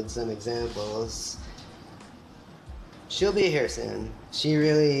forward with some examples. She'll be here soon. She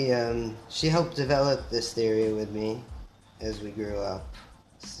really, she helped develop this theory with me as we grew up.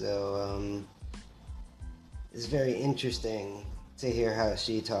 So, it's very interesting to hear how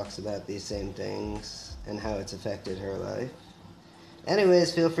she talks about these same things and how it's affected her life.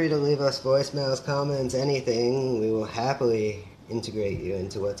 Anyways, feel free to leave us voicemails, comments, anything. We will happily integrate you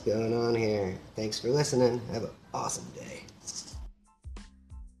into what's going on here. Thanks for listening. Have an awesome day.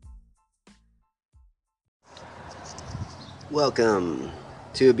 Welcome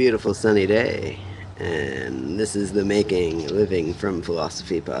to a beautiful sunny day, and this is the Making a Living from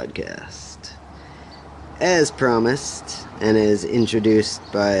Philosophy podcast. As promised, and as introduced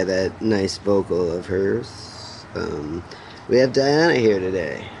by that nice vocal of hers, we have Diana here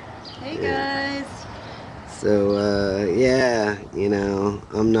today. Hey guys! So, yeah, you know,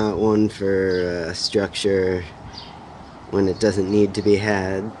 I'm not one for structure when it doesn't need to be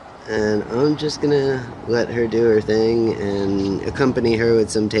had, and I'm just gonna let her do her thing and accompany her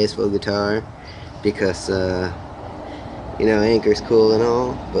with some tasteful guitar, because, you know, Anchor's cool and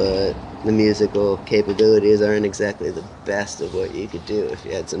all, but the musical capabilities aren't exactly the best of what you could do if you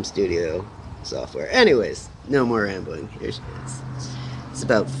had some studio software. Anyways, no more rambling. Here she is. It's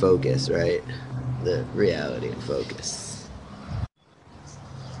about focus, right? The reality of focus.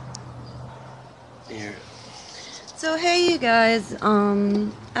 Here. So hey you guys, as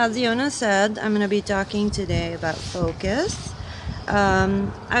Yona said, I'm going to be talking today about focus.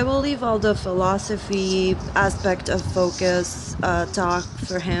 I will leave all the philosophy aspect of focus talk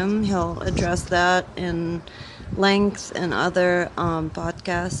for him. He'll address that in length in other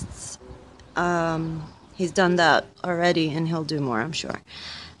podcasts. He's done that already and he'll do more, I'm sure.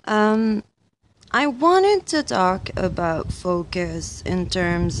 I wanted to talk about focus in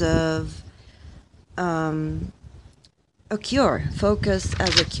terms of a cure. Focus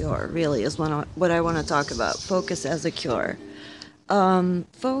as a cure, really, is what I want to talk about. Focus as a cure.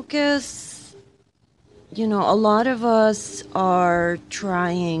 Focus, you know, a lot of us are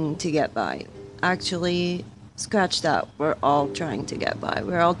trying to get by. Actually, scratch that. We're all trying to get by.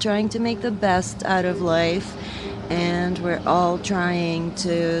 We're all trying to make the best out of life, and we're all trying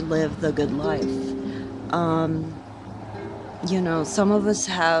to live the good life. You know, some of us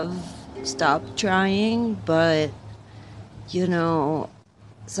have stopped trying, but, you know,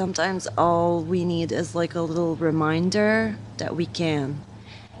 sometimes all we need is like a little reminder that we can.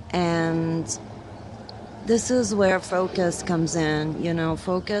 And this is where focus comes in. You know,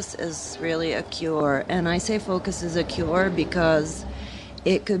 focus is really a cure. And I say focus is a cure because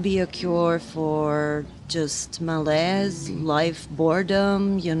it could be a cure for just malaise, life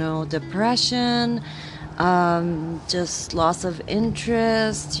boredom, you know, depression, just loss of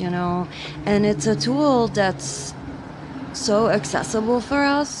interest, you know. And it's a tool that's so accessible for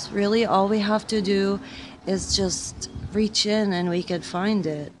us. Really, all we have to do is just reach in and we could find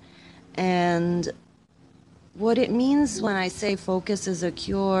it. And what it means when I say focus is a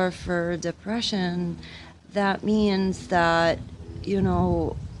cure for depression, that means that, you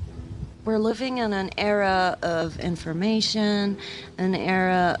know, we're living in an era of information, an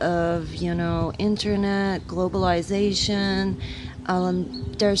era of, you know, internet, globalization.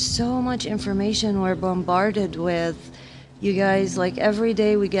 There's so much information we're bombarded with. You guys, like, every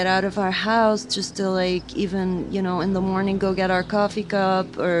day we get out of our house just to, like, even, you know, in the morning go get our coffee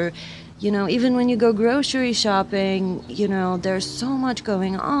cup, or, you know, even when you go grocery shopping, you know, there's so much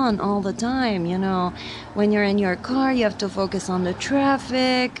going on all the time, you know. When you're in your car, you have to focus on the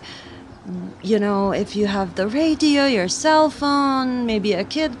traffic. You know, if you have the radio, your cell phone, maybe a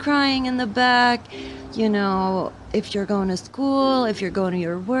kid crying in the back, you know, if you're going to school, if you're going to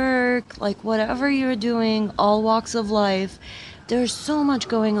your work, like whatever you're doing, all walks of life, there's so much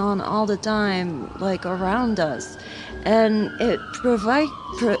going on all the time, like around us. And it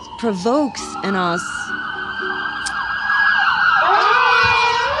provokes in us.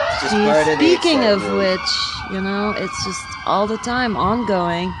 Speaking of which, you know, it's just all the time,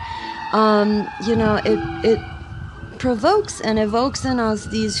 ongoing, it provokes and evokes in us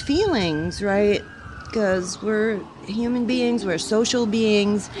these feelings, right? Because we're human beings, we're social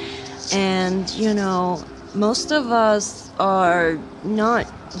beings, and, most of us are not,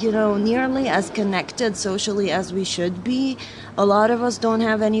 nearly as connected socially as we should be. A lot of us don't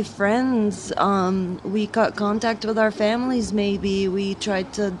have any friends. We cut contact with our families, maybe. We try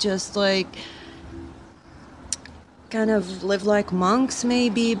to just, like, kind of live like monks,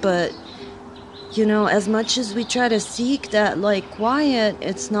 maybe, but as much as we try to seek that, like, quiet,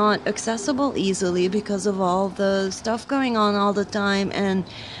 it's not accessible easily because of all the stuff going on all the time, and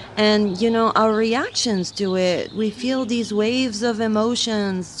our reactions to it. We feel these waves of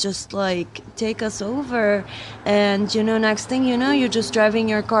emotions just, like, take us over, and next thing you know, you're just driving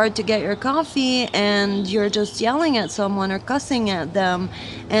your car to get your coffee, and you're just yelling at someone or cussing at them,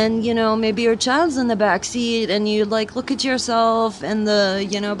 and maybe your child's in the back seat, and you, like, look at yourself in the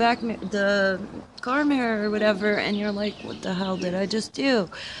the car mirror or whatever, and you're like, what the hell did I just do?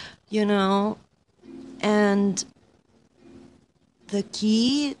 And the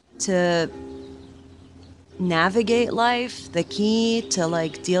key to navigate life, the key to,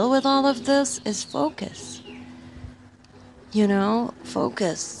 like, deal with all of this is focus.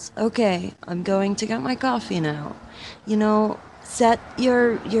 Focus. Okay, I'm going to get my coffee now. Set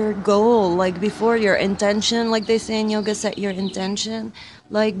your goal, like, before your intention, like they say in yoga, set your intention,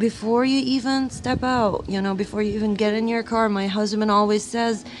 like, before you even step out, before you even get in your car. My husband always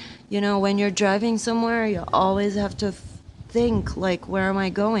says, when you're driving somewhere, you always have to think, like, where am I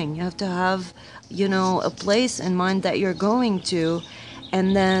going? You have to have, a place in mind that you're going to,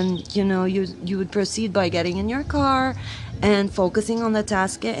 and then, you would proceed by getting in your car and focusing on the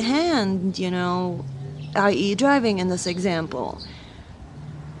task at hand, i.e. driving in this example.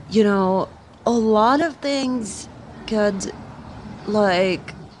 A lot of things could,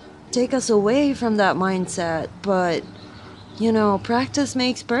 like, take us away from that mindset, but practice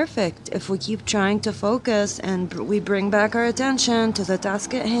makes perfect. If we keep trying to focus and we bring back our attention to the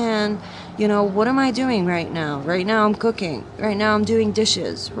task at hand, what am I doing right now? Right now I'm cooking. Right now I'm doing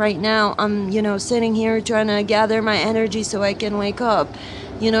dishes. Right now I'm, sitting here trying to gather my energy so I can wake up.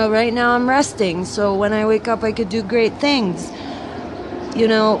 Right now I'm resting, so when I wake up I could do great things.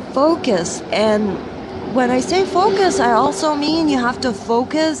 Focus. And when I say focus, I also mean you have to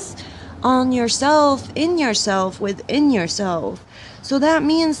focus on yourself, in yourself, within yourself. So that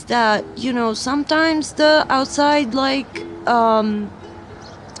means that, sometimes the outside, like, like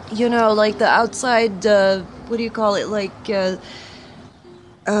the outside, what do you call it? Like,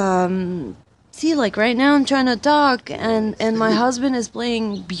 see, like, right now I'm trying to talk, and my husband is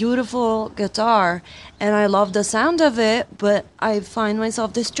playing beautiful guitar, and I love the sound of it, but I find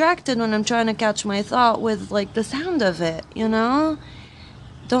myself distracted when I'm trying to catch my thought with, like, the sound of it,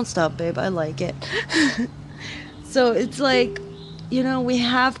 Don't stop, babe. I like it. So it's like, we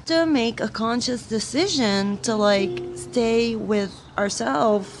have to make a conscious decision to, like, stay with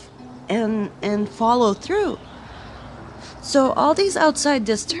ourselves and follow through. So all these outside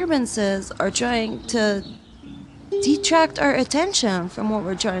disturbances are trying to detract our attention from what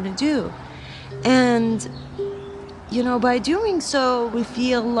we're trying to do. And by doing so, we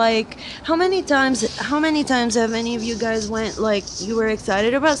feel like, how many times have any of you guys went, like, you were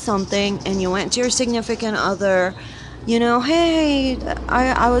excited about something and you went to your significant other, hey,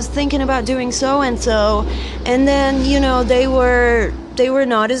 I was thinking about doing so and so, and then, they were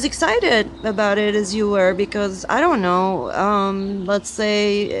not as excited about it as you were because, I don't know, let's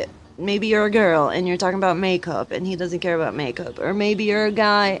say maybe you're a girl and you're talking about makeup and he doesn't care about makeup, or maybe you're a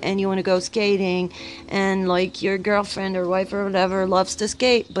guy and you want to go skating and, like, your girlfriend or wife or whatever loves to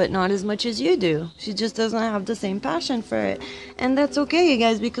skate but not as much as you do. She just doesn't have the same passion for it, and that's okay, you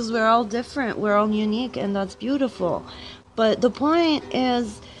guys, because we're all different, we're all unique, and that's beautiful. But the point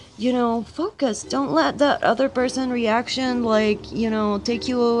is, focus. Don't let that other person reaction, like, take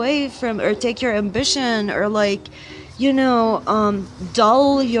you away from, or take your ambition, or, like,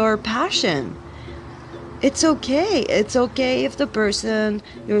 dull your passion. It's okay. It's okay if the person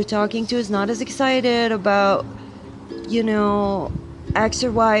you're talking to is not as excited about, X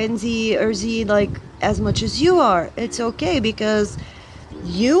or Y and Z or Z, like, as much as you are. It's okay because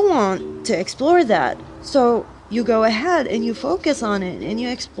you want to explore that. So you go ahead and you focus on it and you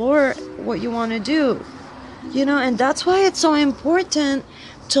explore what you want to do. And that's why it's so important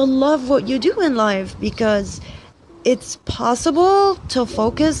to love what you do in life, because it's possible to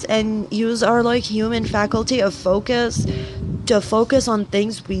focus and use our, like, human faculty of focus to focus on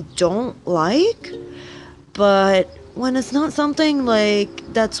things we don't like. But when it's not something,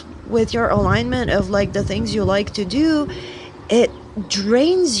 like, that's with your alignment of like the things you like to do, it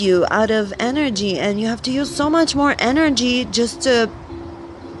drains you out of energy, and you have to use so much more energy just to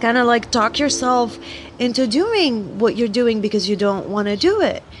kind of like talk yourself into doing what you're doing because you don't want to do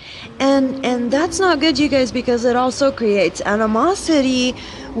it. And that's not good, you guys, because it also creates animosity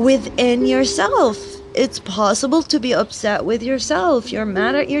within yourself. It's possible to be upset with yourself. You're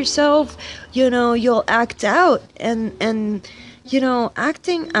mad at yourself, you'll act out. And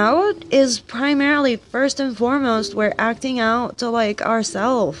acting out is primarily, first and foremost, we're acting out to like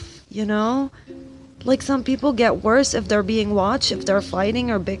ourselves, like some people get worse if they're being watched, if they're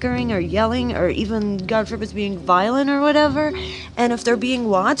fighting or bickering or yelling or even, God forbid, being violent or whatever. And if they're being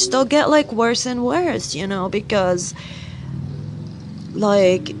watched, they'll get like worse and worse, because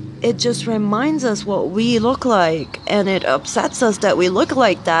like it just reminds us what we look like, and it upsets us that we look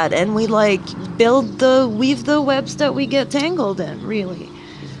like that, and we like weave the webs that we get tangled in, really.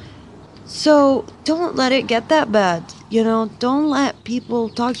 So don't let it get that bad. Don't let people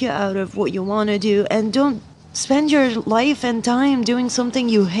talk you out of what you want to do, and don't spend your life and time doing something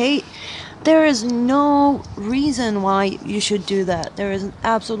you hate. There is no reason why you should do that. There is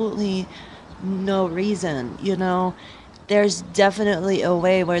absolutely no reason, There's definitely a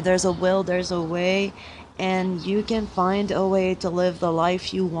way. Where there's a will, there's a way, and you can find a way to live the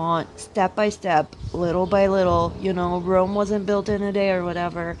life you want, step by step, little by little. Rome wasn't built in a day or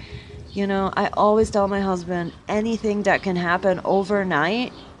whatever. I always tell my husband, anything that can happen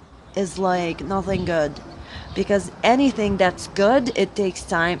overnight is like nothing good. Because anything that's good, it takes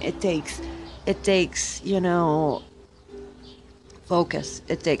time. It takes, focus.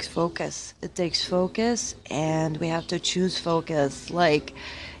 It takes focus. It takes focus, and we have to choose focus. Like,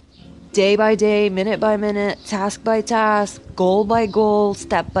 day by day, minute by minute, task by task, goal by goal,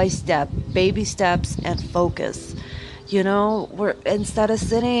 step by step, baby steps, and focus. We're, instead of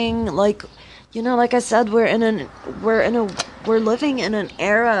sitting like, like I said, we're living in an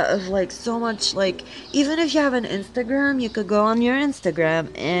era of like so much, like, even if you have an Instagram, you could go on your Instagram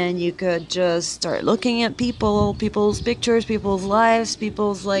and you could just start looking at people's pictures, people's lives,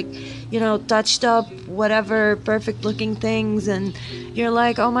 people's like, touched up, whatever, perfect looking things, and you're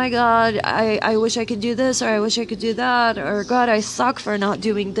like, oh my God, I wish I could do this, or I wish I could do that, or God, I suck for not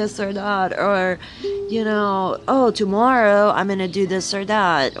doing this or that, or oh, tomorrow I'm gonna do this or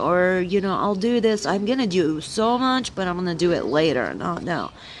that, or I'll do this, I'm gonna do so much, but I'm gonna do it later, not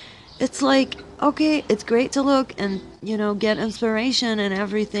now. It's like, okay, it's great to look and get inspiration and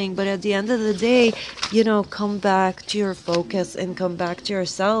everything, but at the end of the day, come back to your focus and come back to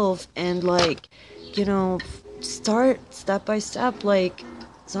yourself, and like, start step by step. Like,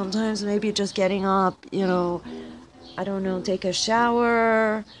 sometimes maybe just getting up, I don't know, take a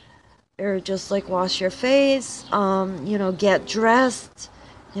shower, or just like wash your face, get dressed.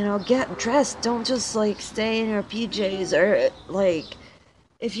 Get dressed. Don't just like stay in your PJs, or like,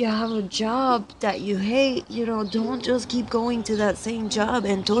 if you have a job that you hate, don't just keep going to that same job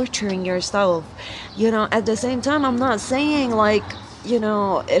and torturing yourself. At the same time, I'm not saying like,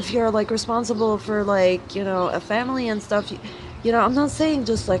 if you're like responsible for like, a family and stuff, I'm not saying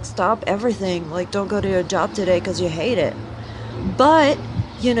just like stop everything. Like, don't go to your job today because you hate it. But,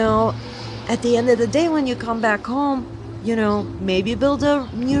 at the end of the day, when you come back home, maybe build a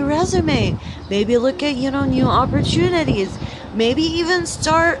new resume, maybe look at, new opportunities, maybe even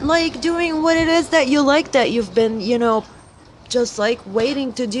start like doing what it is that you like, that you've been, just like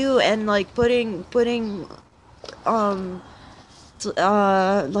waiting to do, and like putting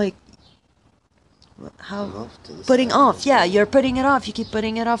like, how, putting off. Yeah, you're putting it off. You keep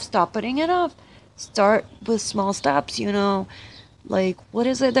putting it off. Stop putting it off. Start with small steps. Like, what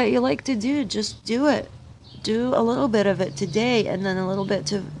is it that you like to do? Just do it. Do a little bit of it today, and then a little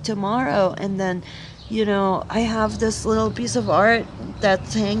bit tomorrow, and then, I have this little piece of art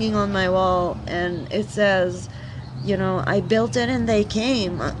that's hanging on my wall, and it says, I built it and they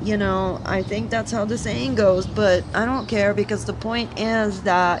came. I think that's how the saying goes, but I don't care, because the point is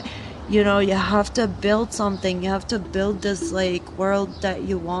that, you have to build something. You have to build this like world that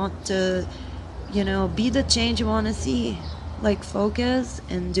you want to, be the change you want to see. Like, focus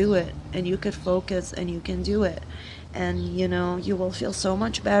and do it, and you could focus and you can do it, and you will feel so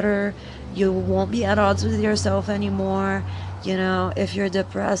much better. You won't be at odds with yourself anymore. If you're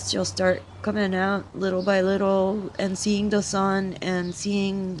depressed, you'll start coming out little by little and seeing the sun and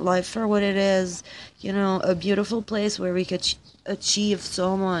seeing life for what it is. A beautiful place where we could achieve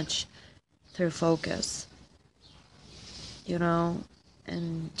so much through focus.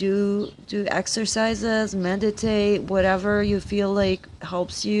 And do exercises, meditate, whatever you feel like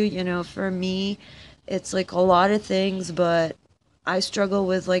helps you. For me, it's like a lot of things, but I struggle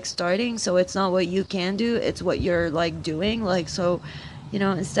with like starting, so it's not what you can do, it's what you're like doing. Like, so,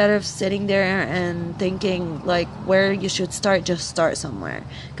 instead of sitting there and thinking like where you should start, just start somewhere.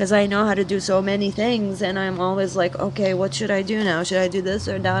 Because I know how to do so many things, and I'm always like, okay, what should I do now? Should I do this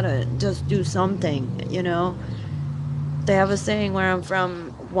or that? Or just do something. They have a saying where I'm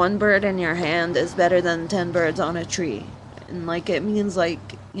from, one bird in your hand is better than 10 birds on a tree. And like it means like,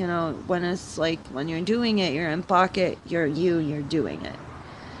 when it's like when you're doing it, you're in pocket, you're doing it.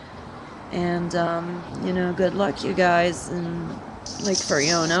 And good luck you guys. And like for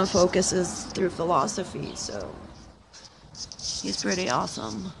Yona, focus is through philosophy, so he's pretty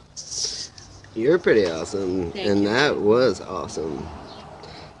awesome. You're pretty awesome, Thank and you. that was awesome.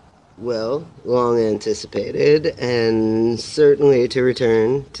 Well, long anticipated, and certainly to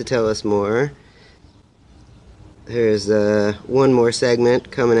return to tell us more. There's one more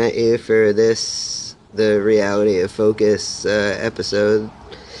segment coming at you for the Reality of Focus episode,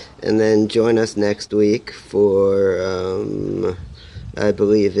 and then join us next week for, I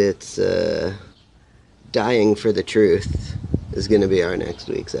believe it's Dying for the Truth is going to be our next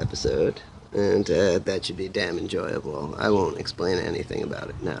week's episode. And that should be damn enjoyable. I won't explain anything about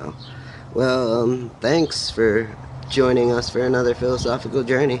it now. Well, thanks for joining us for another philosophical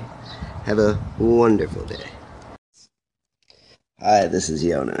journey. Have a wonderful day. Hi, this is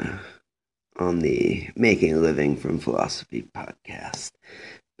Yona on the Making a Living from Philosophy podcast.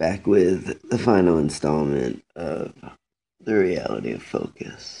 Back with the final installment of The Reality of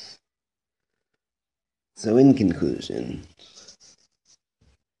Focus. So, in conclusion,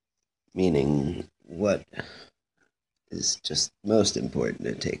 meaning what is just most important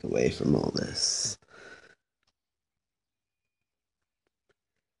to take away from all this,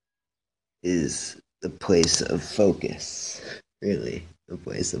 is the place of focus, really, the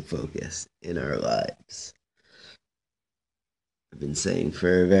place of focus in our lives. I've been saying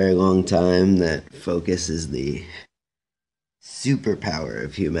for a very long time that focus is the superpower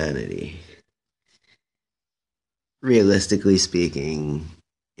of humanity. Realistically speaking,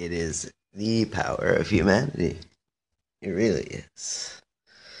 it is the power of humanity. It really is.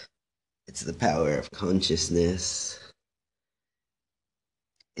 It's the power of consciousness.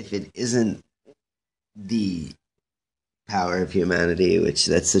 If it isn't the power of humanity, which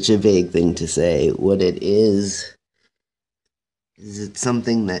that's such a vague thing to say, what it is it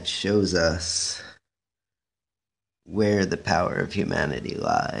something that shows us where the power of humanity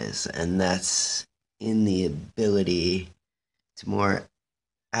lies, and that's in the ability to more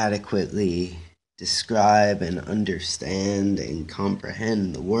adequately describe and understand and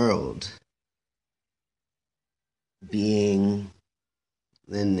comprehend the world, being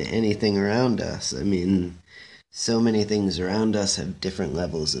than anything around us. I mean, so many things around us have different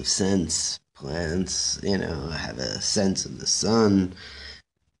levels of sense. Plants, have a sense of the sun.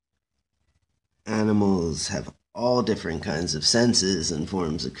 Animals have all different kinds of senses and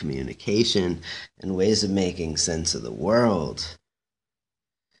forms of communication and ways of making sense of the world.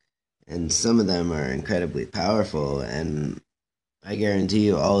 And some of them are incredibly powerful, and I guarantee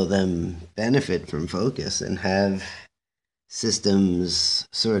you all of them benefit from focus and have systems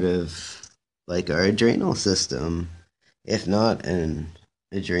sort of like our adrenal system, if not an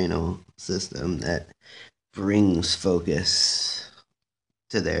adrenal system that brings focus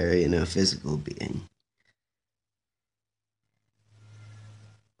to their, physical being.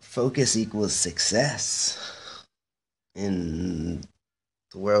 Focus equals success in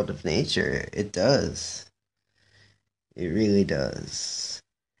the world of nature. It does. It really does.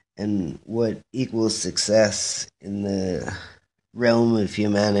 And what equals success in the realm of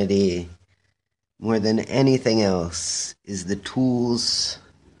humanity more than anything else is the tools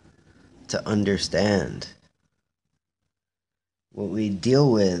to understand. What we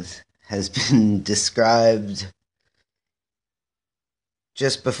deal with has been described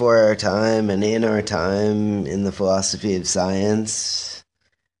just before our time and in our time in the philosophy of science,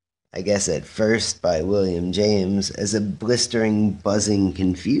 I guess at first by William James, as a blistering, buzzing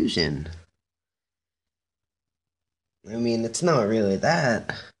confusion. I mean, it's not really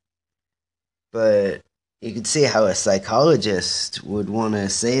that, but you could see how a psychologist would want to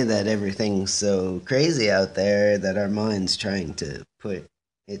say that everything's so crazy out there that our mind's trying to put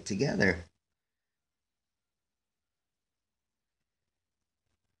it together.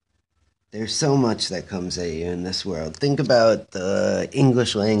 There's so much that comes at you in this world. Think about the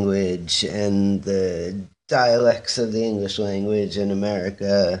English language and the dialects of the English language in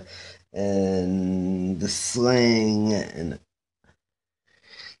America and the slang. And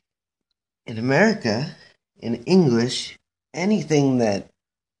in America, in English, anything that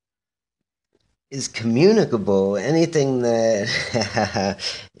is communicable, anything that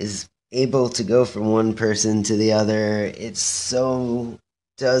is able to go from one person to the other, it so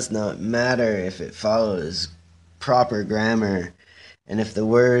does not matter if it follows proper grammar and if the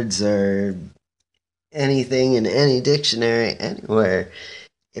words are anything in any dictionary anywhere.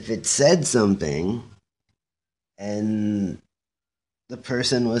 If it said something and the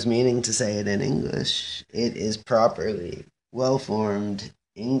person was meaning to say it in English, it is properly well formed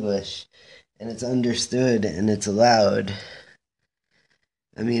English and it's understood and it's allowed.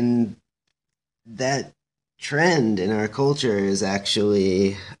 I mean, that trend in our culture is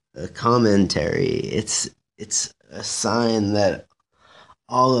actually a commentary. It's a sign that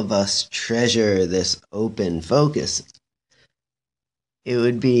all of us treasure this open focus. It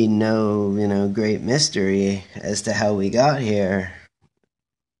would be no, great mystery as to how we got here.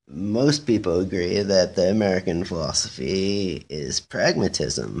 Most people agree that the American philosophy is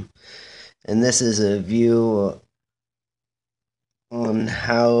pragmatism. And this is a view on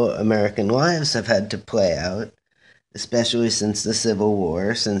how American lives have had to play out, especially since the Civil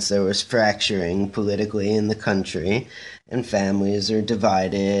War, since there was fracturing politically in the country, and families are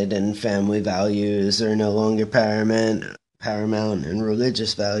divided, and family values are no longer paramount, and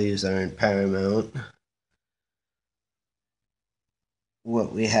religious values aren't paramount.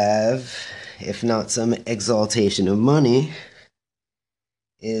 What we have, if not some exaltation of money,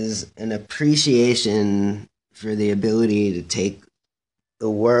 is an appreciation for the ability to take the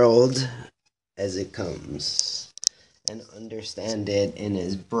world as it comes and understand it in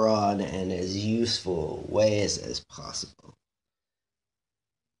as broad and as useful ways as possible.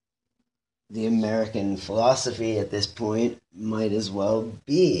 The American philosophy at this point might as well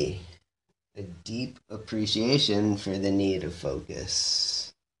be a deep appreciation for the need of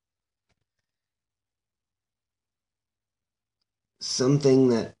focus. Something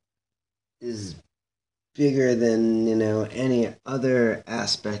that is bigger than, any other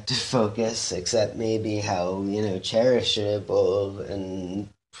aspect of focus, except maybe how, cherishable and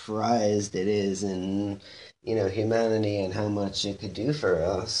prized it is in, humanity and how much it could do for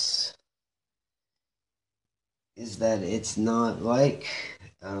us, is that it's not like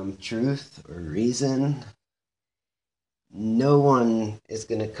truth or reason. No one is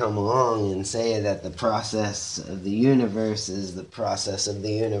going to come along and say that the process of the universe is the process of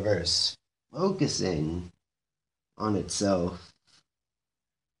the universe focusing on itself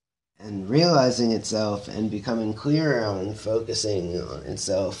and realizing itself and becoming clearer on focusing on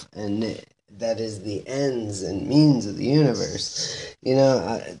itself, and that is the ends and means of the universe.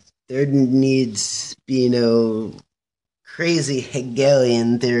 There needs be no crazy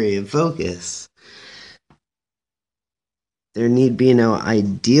Hegelian theory of focus. There need be no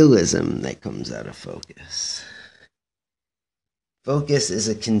idealism that comes out of focus. Focus is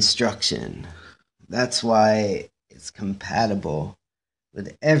a construction. That's why it's compatible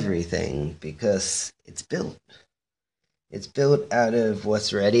with everything, because it's built. It's built out of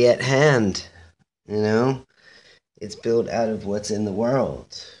what's ready at hand, It's built out of what's in the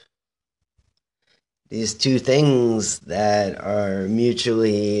world. These two things that are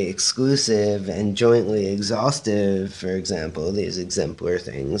mutually exclusive and jointly exhaustive, for example, these exemplar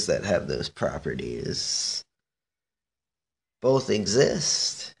things that have those properties, both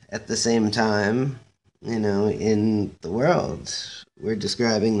exist at the same time, in the world. We're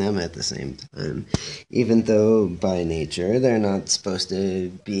describing them at the same time, even though by nature they're not supposed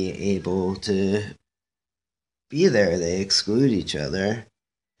to be able to be there. They exclude each other.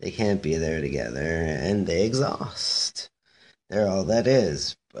 They can't be there together, and they exhaust. They're all that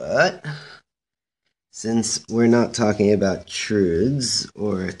is. But since we're not talking about truths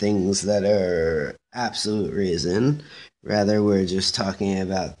or things that are absolute reason, rather we're just talking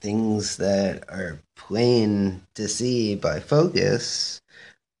about things that are plain to see by focus,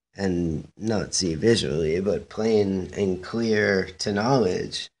 and not see visually, but plain and clear to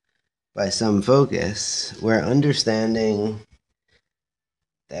knowledge by some focus, we're understanding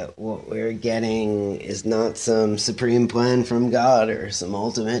that what we're getting is not some supreme plan from God or some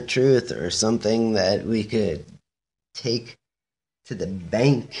ultimate truth or something that we could take to the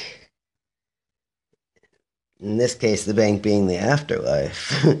bank. In this case, the bank being the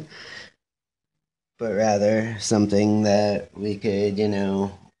afterlife. But rather something that we could,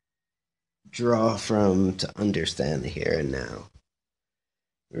 draw from to understand the here and now.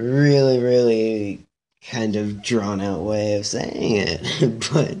 Really, really kind of drawn out way of saying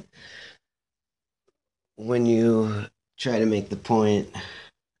it. But when you try to make the point,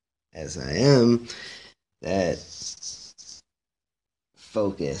 as I am, that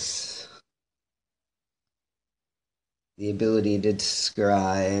focus, the ability to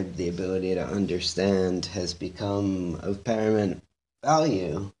describe, the ability to understand has become of paramount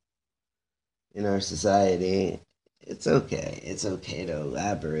value in our society. It's okay. It's okay to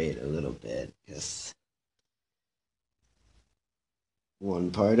elaborate a little bit, because one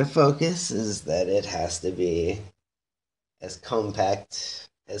part of focus is that it has to be as compact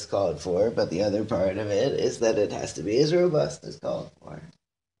as called for, but the other part of it is that it has to be as robust as called for.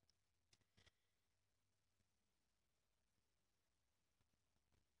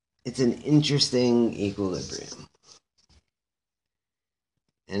 It's an interesting equilibrium,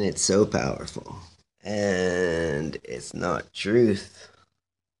 and it's so powerful. And it's not truth.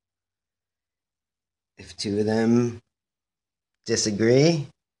 If two of them disagree,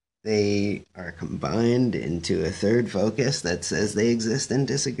 they are combined into a third focus that says they exist and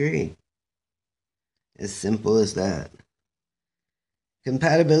disagree. As simple as that.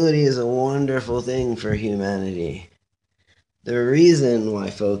 Compatibility is a wonderful thing for humanity. The reason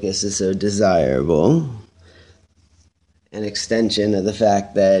why focus is so desirable, an extension of the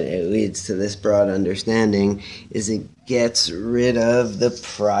fact that it leads to this broad understanding, is it gets rid of the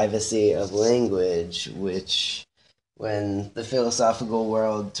privacy of language, which, when the philosophical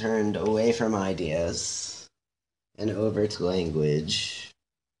world turned away from ideas and over to language,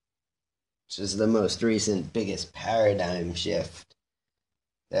 which is the most recent, biggest paradigm shift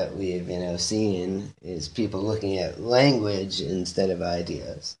that we've seen, is people looking at language instead of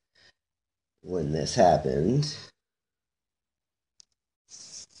ideas. When this happened,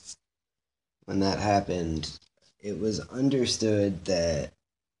 it was understood that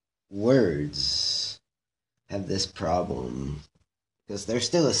words have this problem, because they're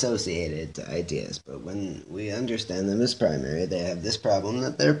still associated to ideas, but when we understand them as primary, they have this problem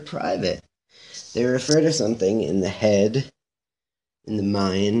that they're private. They refer to something in the head, in the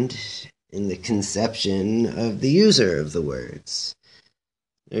mind, in the conception of the user of the words.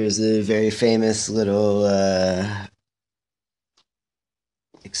 There's a very famous little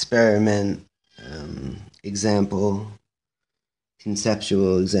experiment,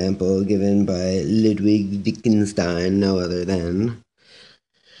 conceptual example given by Ludwig Wittgenstein, no other than,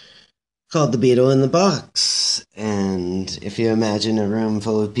 called The Beetle in the Box. And if you imagine a room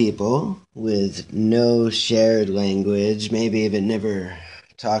full of people with no shared language, maybe even never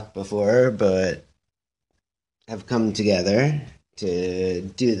talked before, but have come together to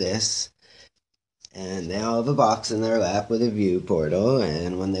do this, and they all have a box in their lap with a view portal,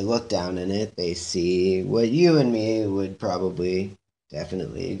 and when they look down in it, they see what you and me would probably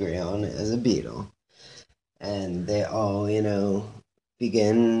definitely agree on as a beetle. And they all,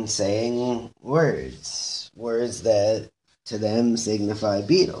 begin saying words that to them signify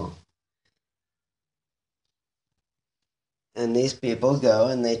beetle. And these people go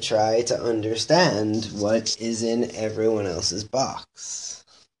and they try to understand what is in everyone else's box.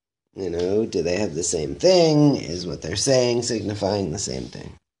 Do they have the same thing? Is what they're saying signifying the same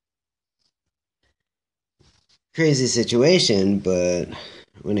thing? Crazy situation, but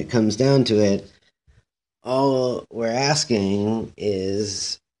when it comes down to it, all we're asking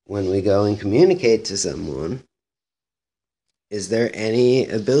is, when we go and communicate to someone, is there any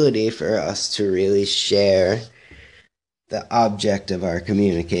ability for us to really share the object of our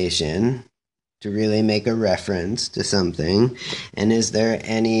communication, to really make a reference to something? And is there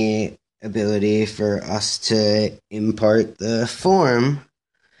any ability for us to impart the form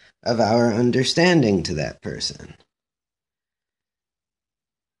of our understanding to that person?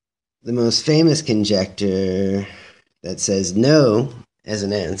 The most famous conjecture that says no as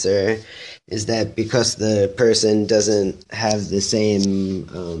an answer is that because the person doesn't have the same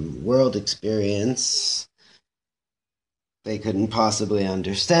world experience, they couldn't possibly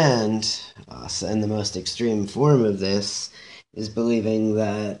understand us. And the most extreme form of this is believing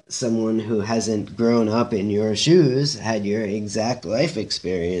that someone who hasn't grown up in your shoes, had your exact life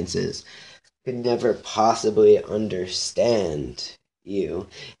experiences, could never possibly understand you.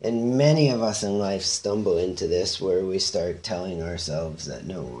 And many of us in life stumble into this, where we start telling ourselves that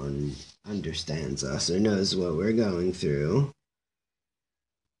no one understands us or knows what we're going through.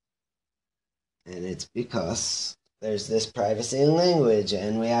 And it's because there's this privacy in language,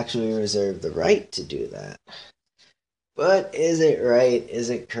 and we actually reserve the right to do that. But is it right? Is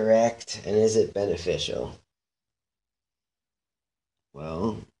it correct? And is it beneficial?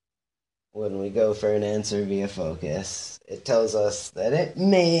 Well, when we go for an answer via focus, it tells us that it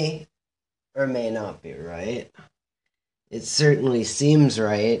may or may not be right. It certainly seems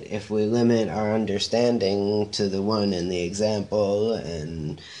right if we limit our understanding to the one in the example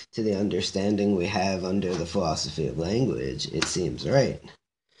and to the understanding we have under the philosophy of language. It seems right.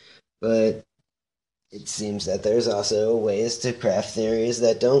 But it seems that there's also ways to craft theories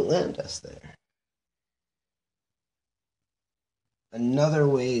that don't land us there. Another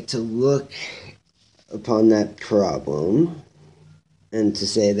way to look upon that problem and to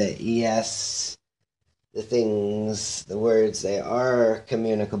say that yes, the words, they are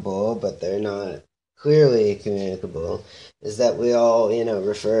communicable, but they're not clearly communicable, is that we all,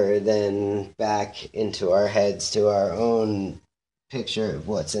 refer then back into our heads to our own picture of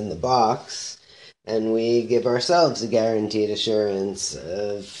what's in the box, and we give ourselves a guaranteed assurance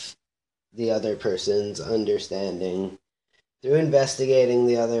of the other person's understanding through investigating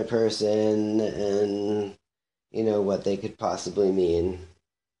the other person and, what they could possibly mean.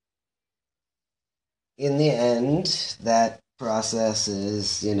 In the end, that process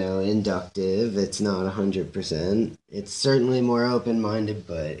is, inductive. It's not 100%. It's certainly more open-minded,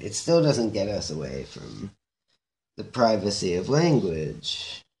 but it still doesn't get us away from the privacy of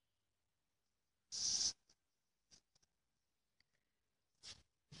language.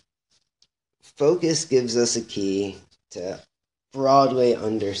 Focus gives us a key to broadly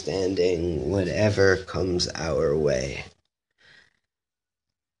understanding whatever comes our way.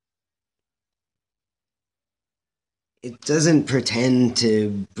 It doesn't pretend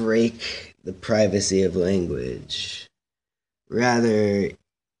to break the privacy of language. Rather,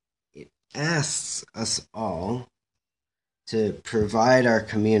 it asks us all to provide our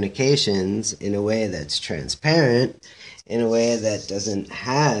communications in a way that's transparent, in a way that doesn't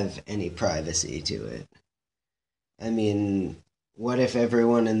have any privacy to it. I mean, what if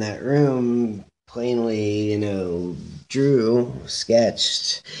everyone in that room plainly, drew,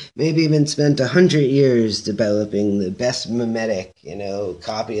 sketched, maybe even spent 100 years developing the best mimetic,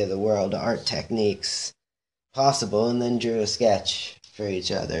 copy of the world art techniques possible, and then drew a sketch for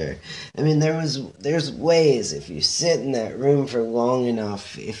each other? I mean, there's ways, if you sit in that room for long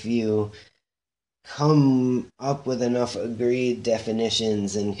enough, if you come up with enough agreed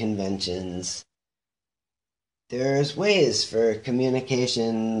definitions and conventions, there's ways for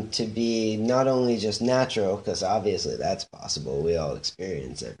communication to be not only just natural, because obviously that's possible, we all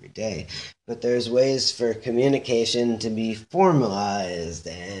experience every day, but there's ways for communication to be formalized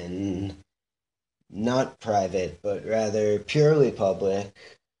and not private, but rather purely public.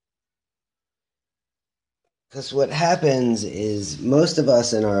 Because what happens is most of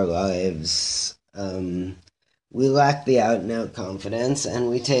us in our lives, we lack the out-and-out confidence, and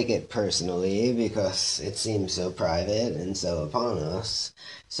we take it personally because it seems so private and so upon us.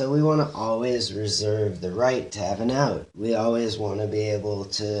 So we want to always reserve the right to have an out. We always want to be able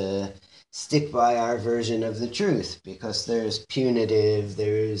to stick by our version of the truth because there's punitive,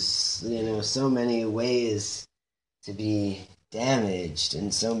 there's, so many ways to be damaged,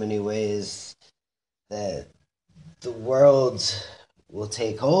 and so many ways that the world will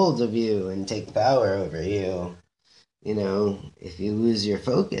take hold of you and take power over you, if you lose your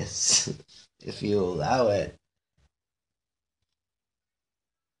focus, if you allow it.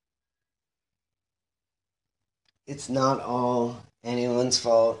 It's not all anyone's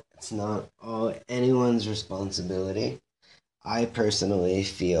fault. It's not all anyone's responsibility. I personally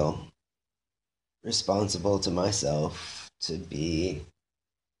feel responsible to myself to be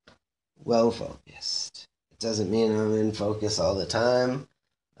well focused. It doesn't mean I'm in focus all the time.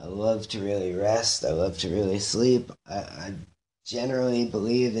 I love to really rest. I love to really sleep. I generally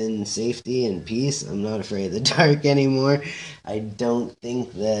believe in safety and peace. I'm not afraid of the dark anymore. I don't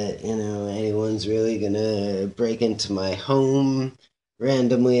think that, anyone's really going to break into my home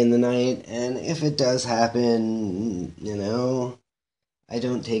randomly in the night. And if it does happen, I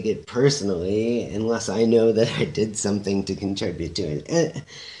don't take it personally unless I know that I did something to contribute to it.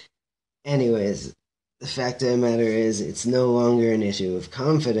 Anyways, the fact of the matter is, it's no longer an issue of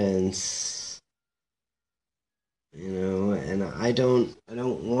confidence, and I don't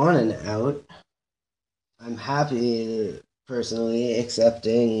want an out. I'm happy, personally,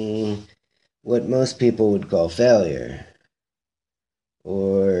 accepting what most people would call failure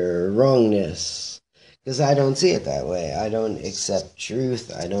or wrongness, because I don't see it that way. I don't accept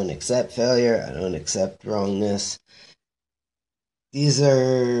truth. I don't accept failure. I don't accept wrongness. These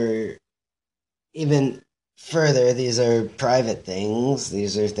are, even further, these are private things.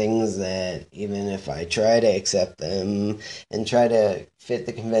 These are things that even if I try to accept them and try to fit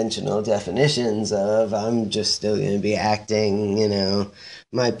the conventional definitions of, I'm just still going to be acting,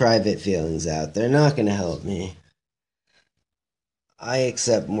 my private feelings out. They're not going to help me. I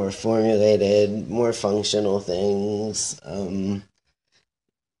accept more formulated, more functional things.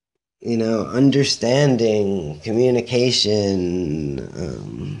 Understanding, communication,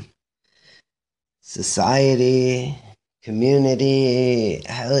 society, community,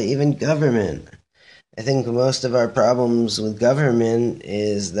 hell, even government. I think most of our problems with government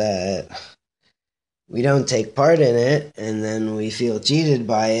is that we don't take part in it, and then we feel cheated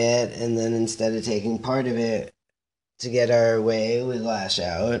by it, and then instead of taking part of it to get our way, we lash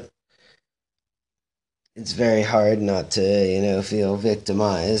out. It's very hard not to, feel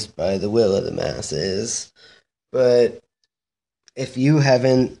victimized by the will of the masses. But if you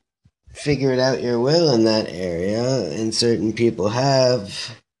haven't figured out your will in that area, and certain people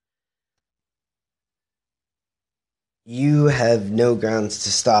have, you have no grounds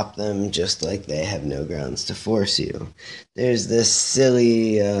to stop them, just like they have no grounds to force you. There's this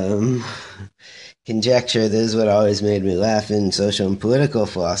silly conjecture. This is what always made me laugh in social and political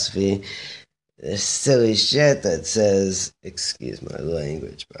philosophy. This silly shit that says, excuse my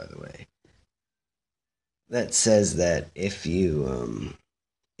language, by the way, that says that if you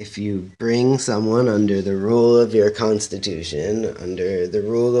bring someone under the rule of your constitution, under the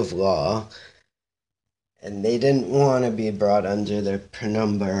rule of law, and they didn't want to be brought under the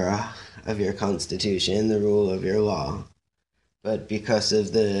penumbra of your constitution, the rule of your law, but because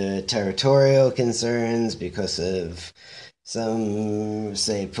of the territorial concerns, because of some,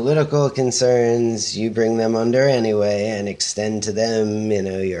 say, political concerns, you bring them under anyway and extend to them,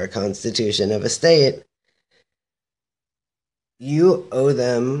 your constitution of a state, you owe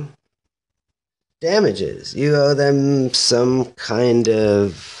them damages. You owe them some kind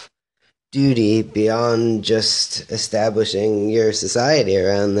of duty beyond just establishing your society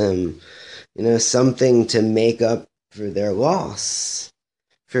around them. Something to make up for their loss,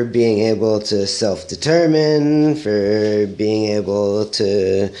 for being able to self-determine, for being able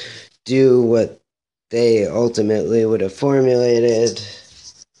to do what they ultimately would have formulated.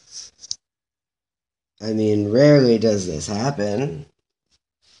 I mean, rarely does this happen,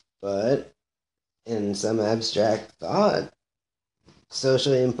 but in some abstract thought,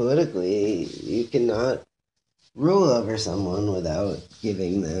 socially and politically, you cannot rule over someone without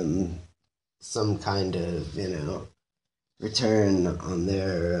giving them some kind of, return on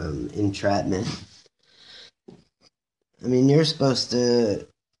their entrapment. I mean, you're supposed to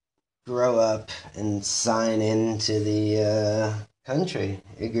grow up and sign into the country,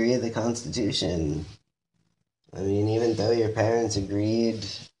 agree to the Constitution. I mean, even though your parents agreed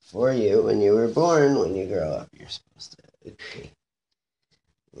for you when you were born, when you grow up, you're supposed to agree.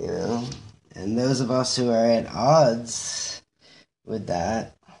 And those of us who are at odds with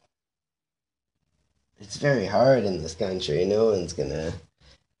that, it's very hard in this country. No one's gonna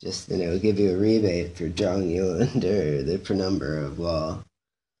just, give you a rebate for drawing you under the penumbra of law.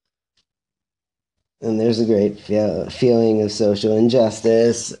 And there's a great feeling of social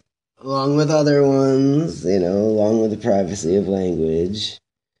injustice, along with other ones, along with the privacy of language.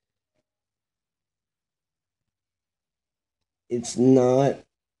 It's not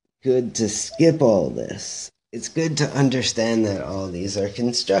good to skip all this. It's good to understand that all these are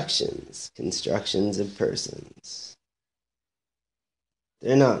constructions of persons.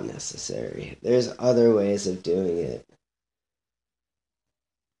 They're not necessary. There's other ways of doing it.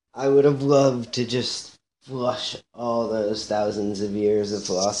 I would have loved to just flush all those thousands of years of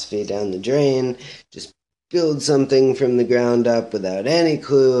philosophy down the drain, just build something from the ground up without any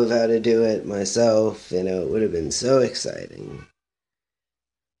clue of how to do it myself. It would have been so exciting.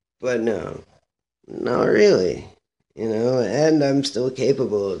 But no, not really. And I'm still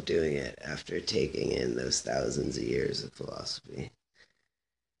capable of doing it after taking in those thousands of years of philosophy.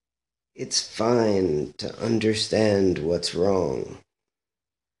 It's fine to understand what's wrong.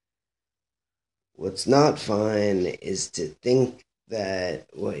 What's not fine is to think that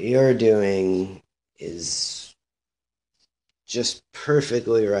what you're doing is just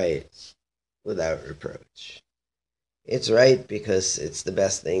perfectly right without reproach. It's right because it's the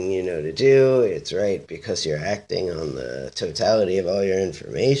best thing you know to do. It's right because you're acting on the totality of all your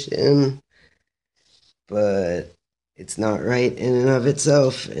information. But it's not right in and of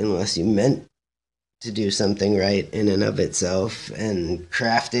itself unless you meant to do something right in and of itself and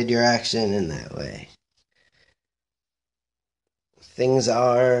crafted your action in that way. Things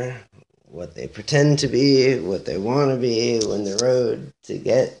are what they pretend to be, what they want to be, when the road to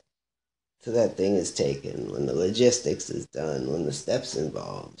get to that thing is taken, when the logistics is done, when the steps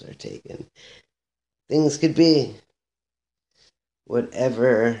involved are taken. Things could be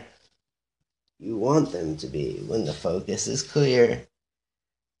whatever you want them to be when the focus is clear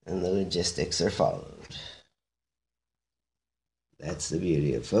and the logistics are followed. That's the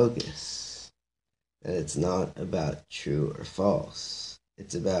beauty of focus. That it's not about true or false.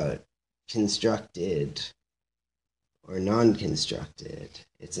 It's about constructed or non-constructed.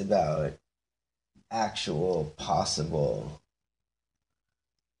 It's about actual possible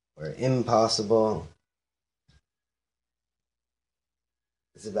or impossible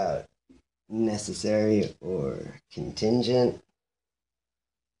It's about necessary or contingent.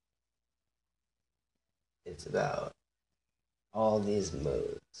 It's about all these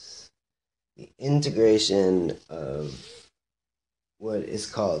modes. The integration of what is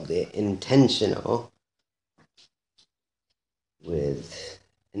called the intentional with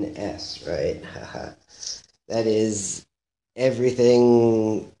an S, right? That is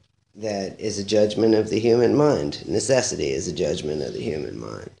everything that is a judgment of the human mind. Necessity is a judgment of the human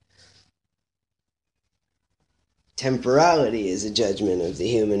mind. Temporality is a judgment of the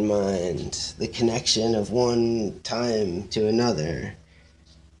human mind. The connection of one time to another.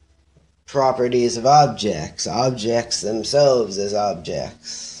 Properties of objects. Objects themselves as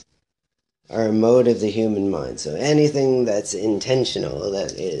objects are a mode of the human mind. So anything that's intentional,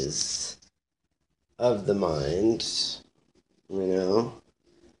 that is of the mind,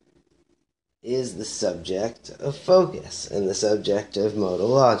 is the subject of focus and the subject of modal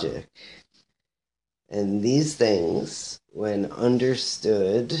logic. And these things, when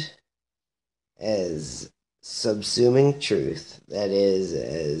understood as subsuming truth, that is,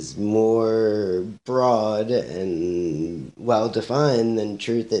 as more broad and well-defined than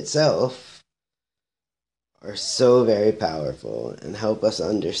truth itself, are so very powerful and help us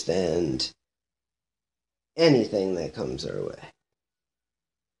understand anything that comes our way.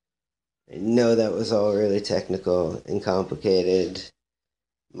 I know that was all really technical and complicated.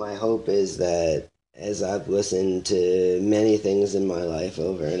 My hope is that as I've listened to many things in my life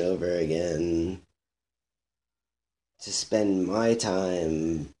over and over again, to spend my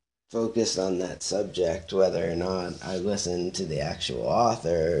time focused on that subject, whether or not I listen to the actual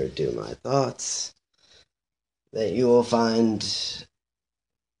author or do my thoughts, that you will find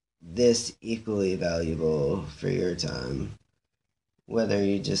this equally valuable for your time, whether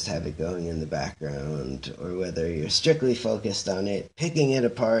you just have it going in the background or whether you're strictly focused on it, picking it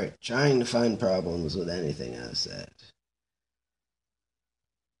apart, trying to find problems with anything I've said.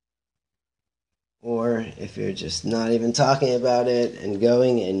 Or if you're just not even talking about it and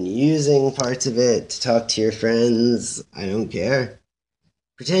going and using parts of it to talk to your friends, I don't care.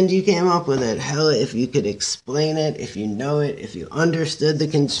 Pretend you came up with it. Hell, if you could explain it, if you know it, if you understood the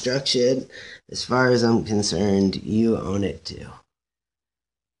construction, as far as I'm concerned, you own it too.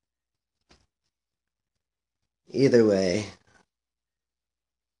 Either way,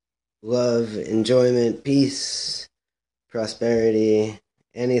 love, enjoyment, peace, prosperity,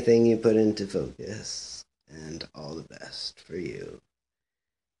 anything you put into focus, and all the best for you.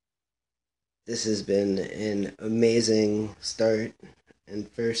 This has been an amazing start and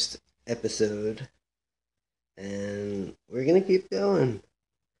first episode, and we're going to keep going.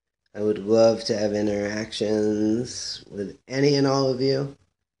 I would love to have interactions with any and all of you.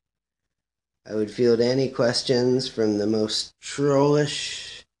 I would field any questions from the most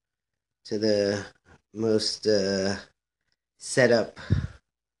trollish to the most set up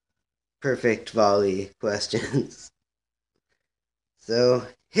perfect volley questions. So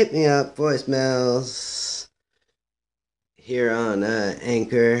hit me up, voicemails here on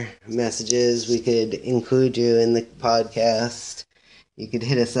Anchor messages. We could include you in the podcast. You could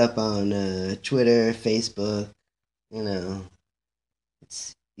hit us up on Twitter, Facebook.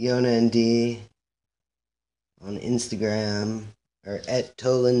 It's Yona and D on Instagram, or at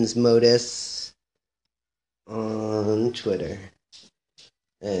Tolan's Modus on Twitter.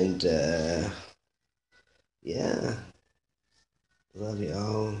 And yeah, love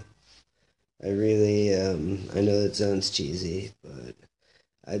y'all. I really, I know that sounds cheesy, but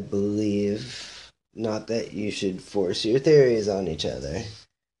I believe, not that you should force your theories on each other,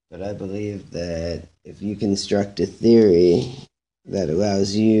 but I believe that if you construct a theory that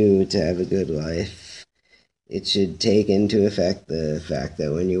allows you to have a good life, it should take into effect the fact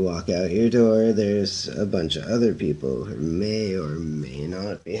that when you walk out your door, there's a bunch of other people who may or may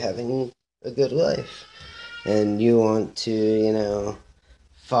not be having a good life. And you want to,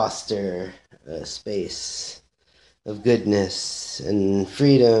 foster a space of goodness and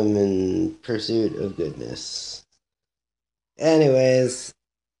freedom and pursuit of goodness. Anyways,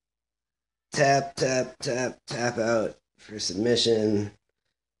 tap, tap, tap, tap out for submission.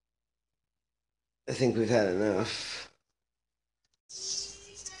 I think we've had enough.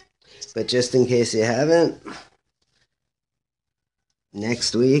 But just in case you haven't,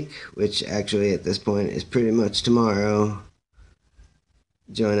 next week, which actually at this point is pretty much tomorrow,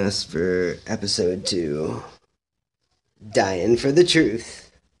 join us for episode 2, Dying for the Truth.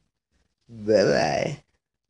 Bye-bye.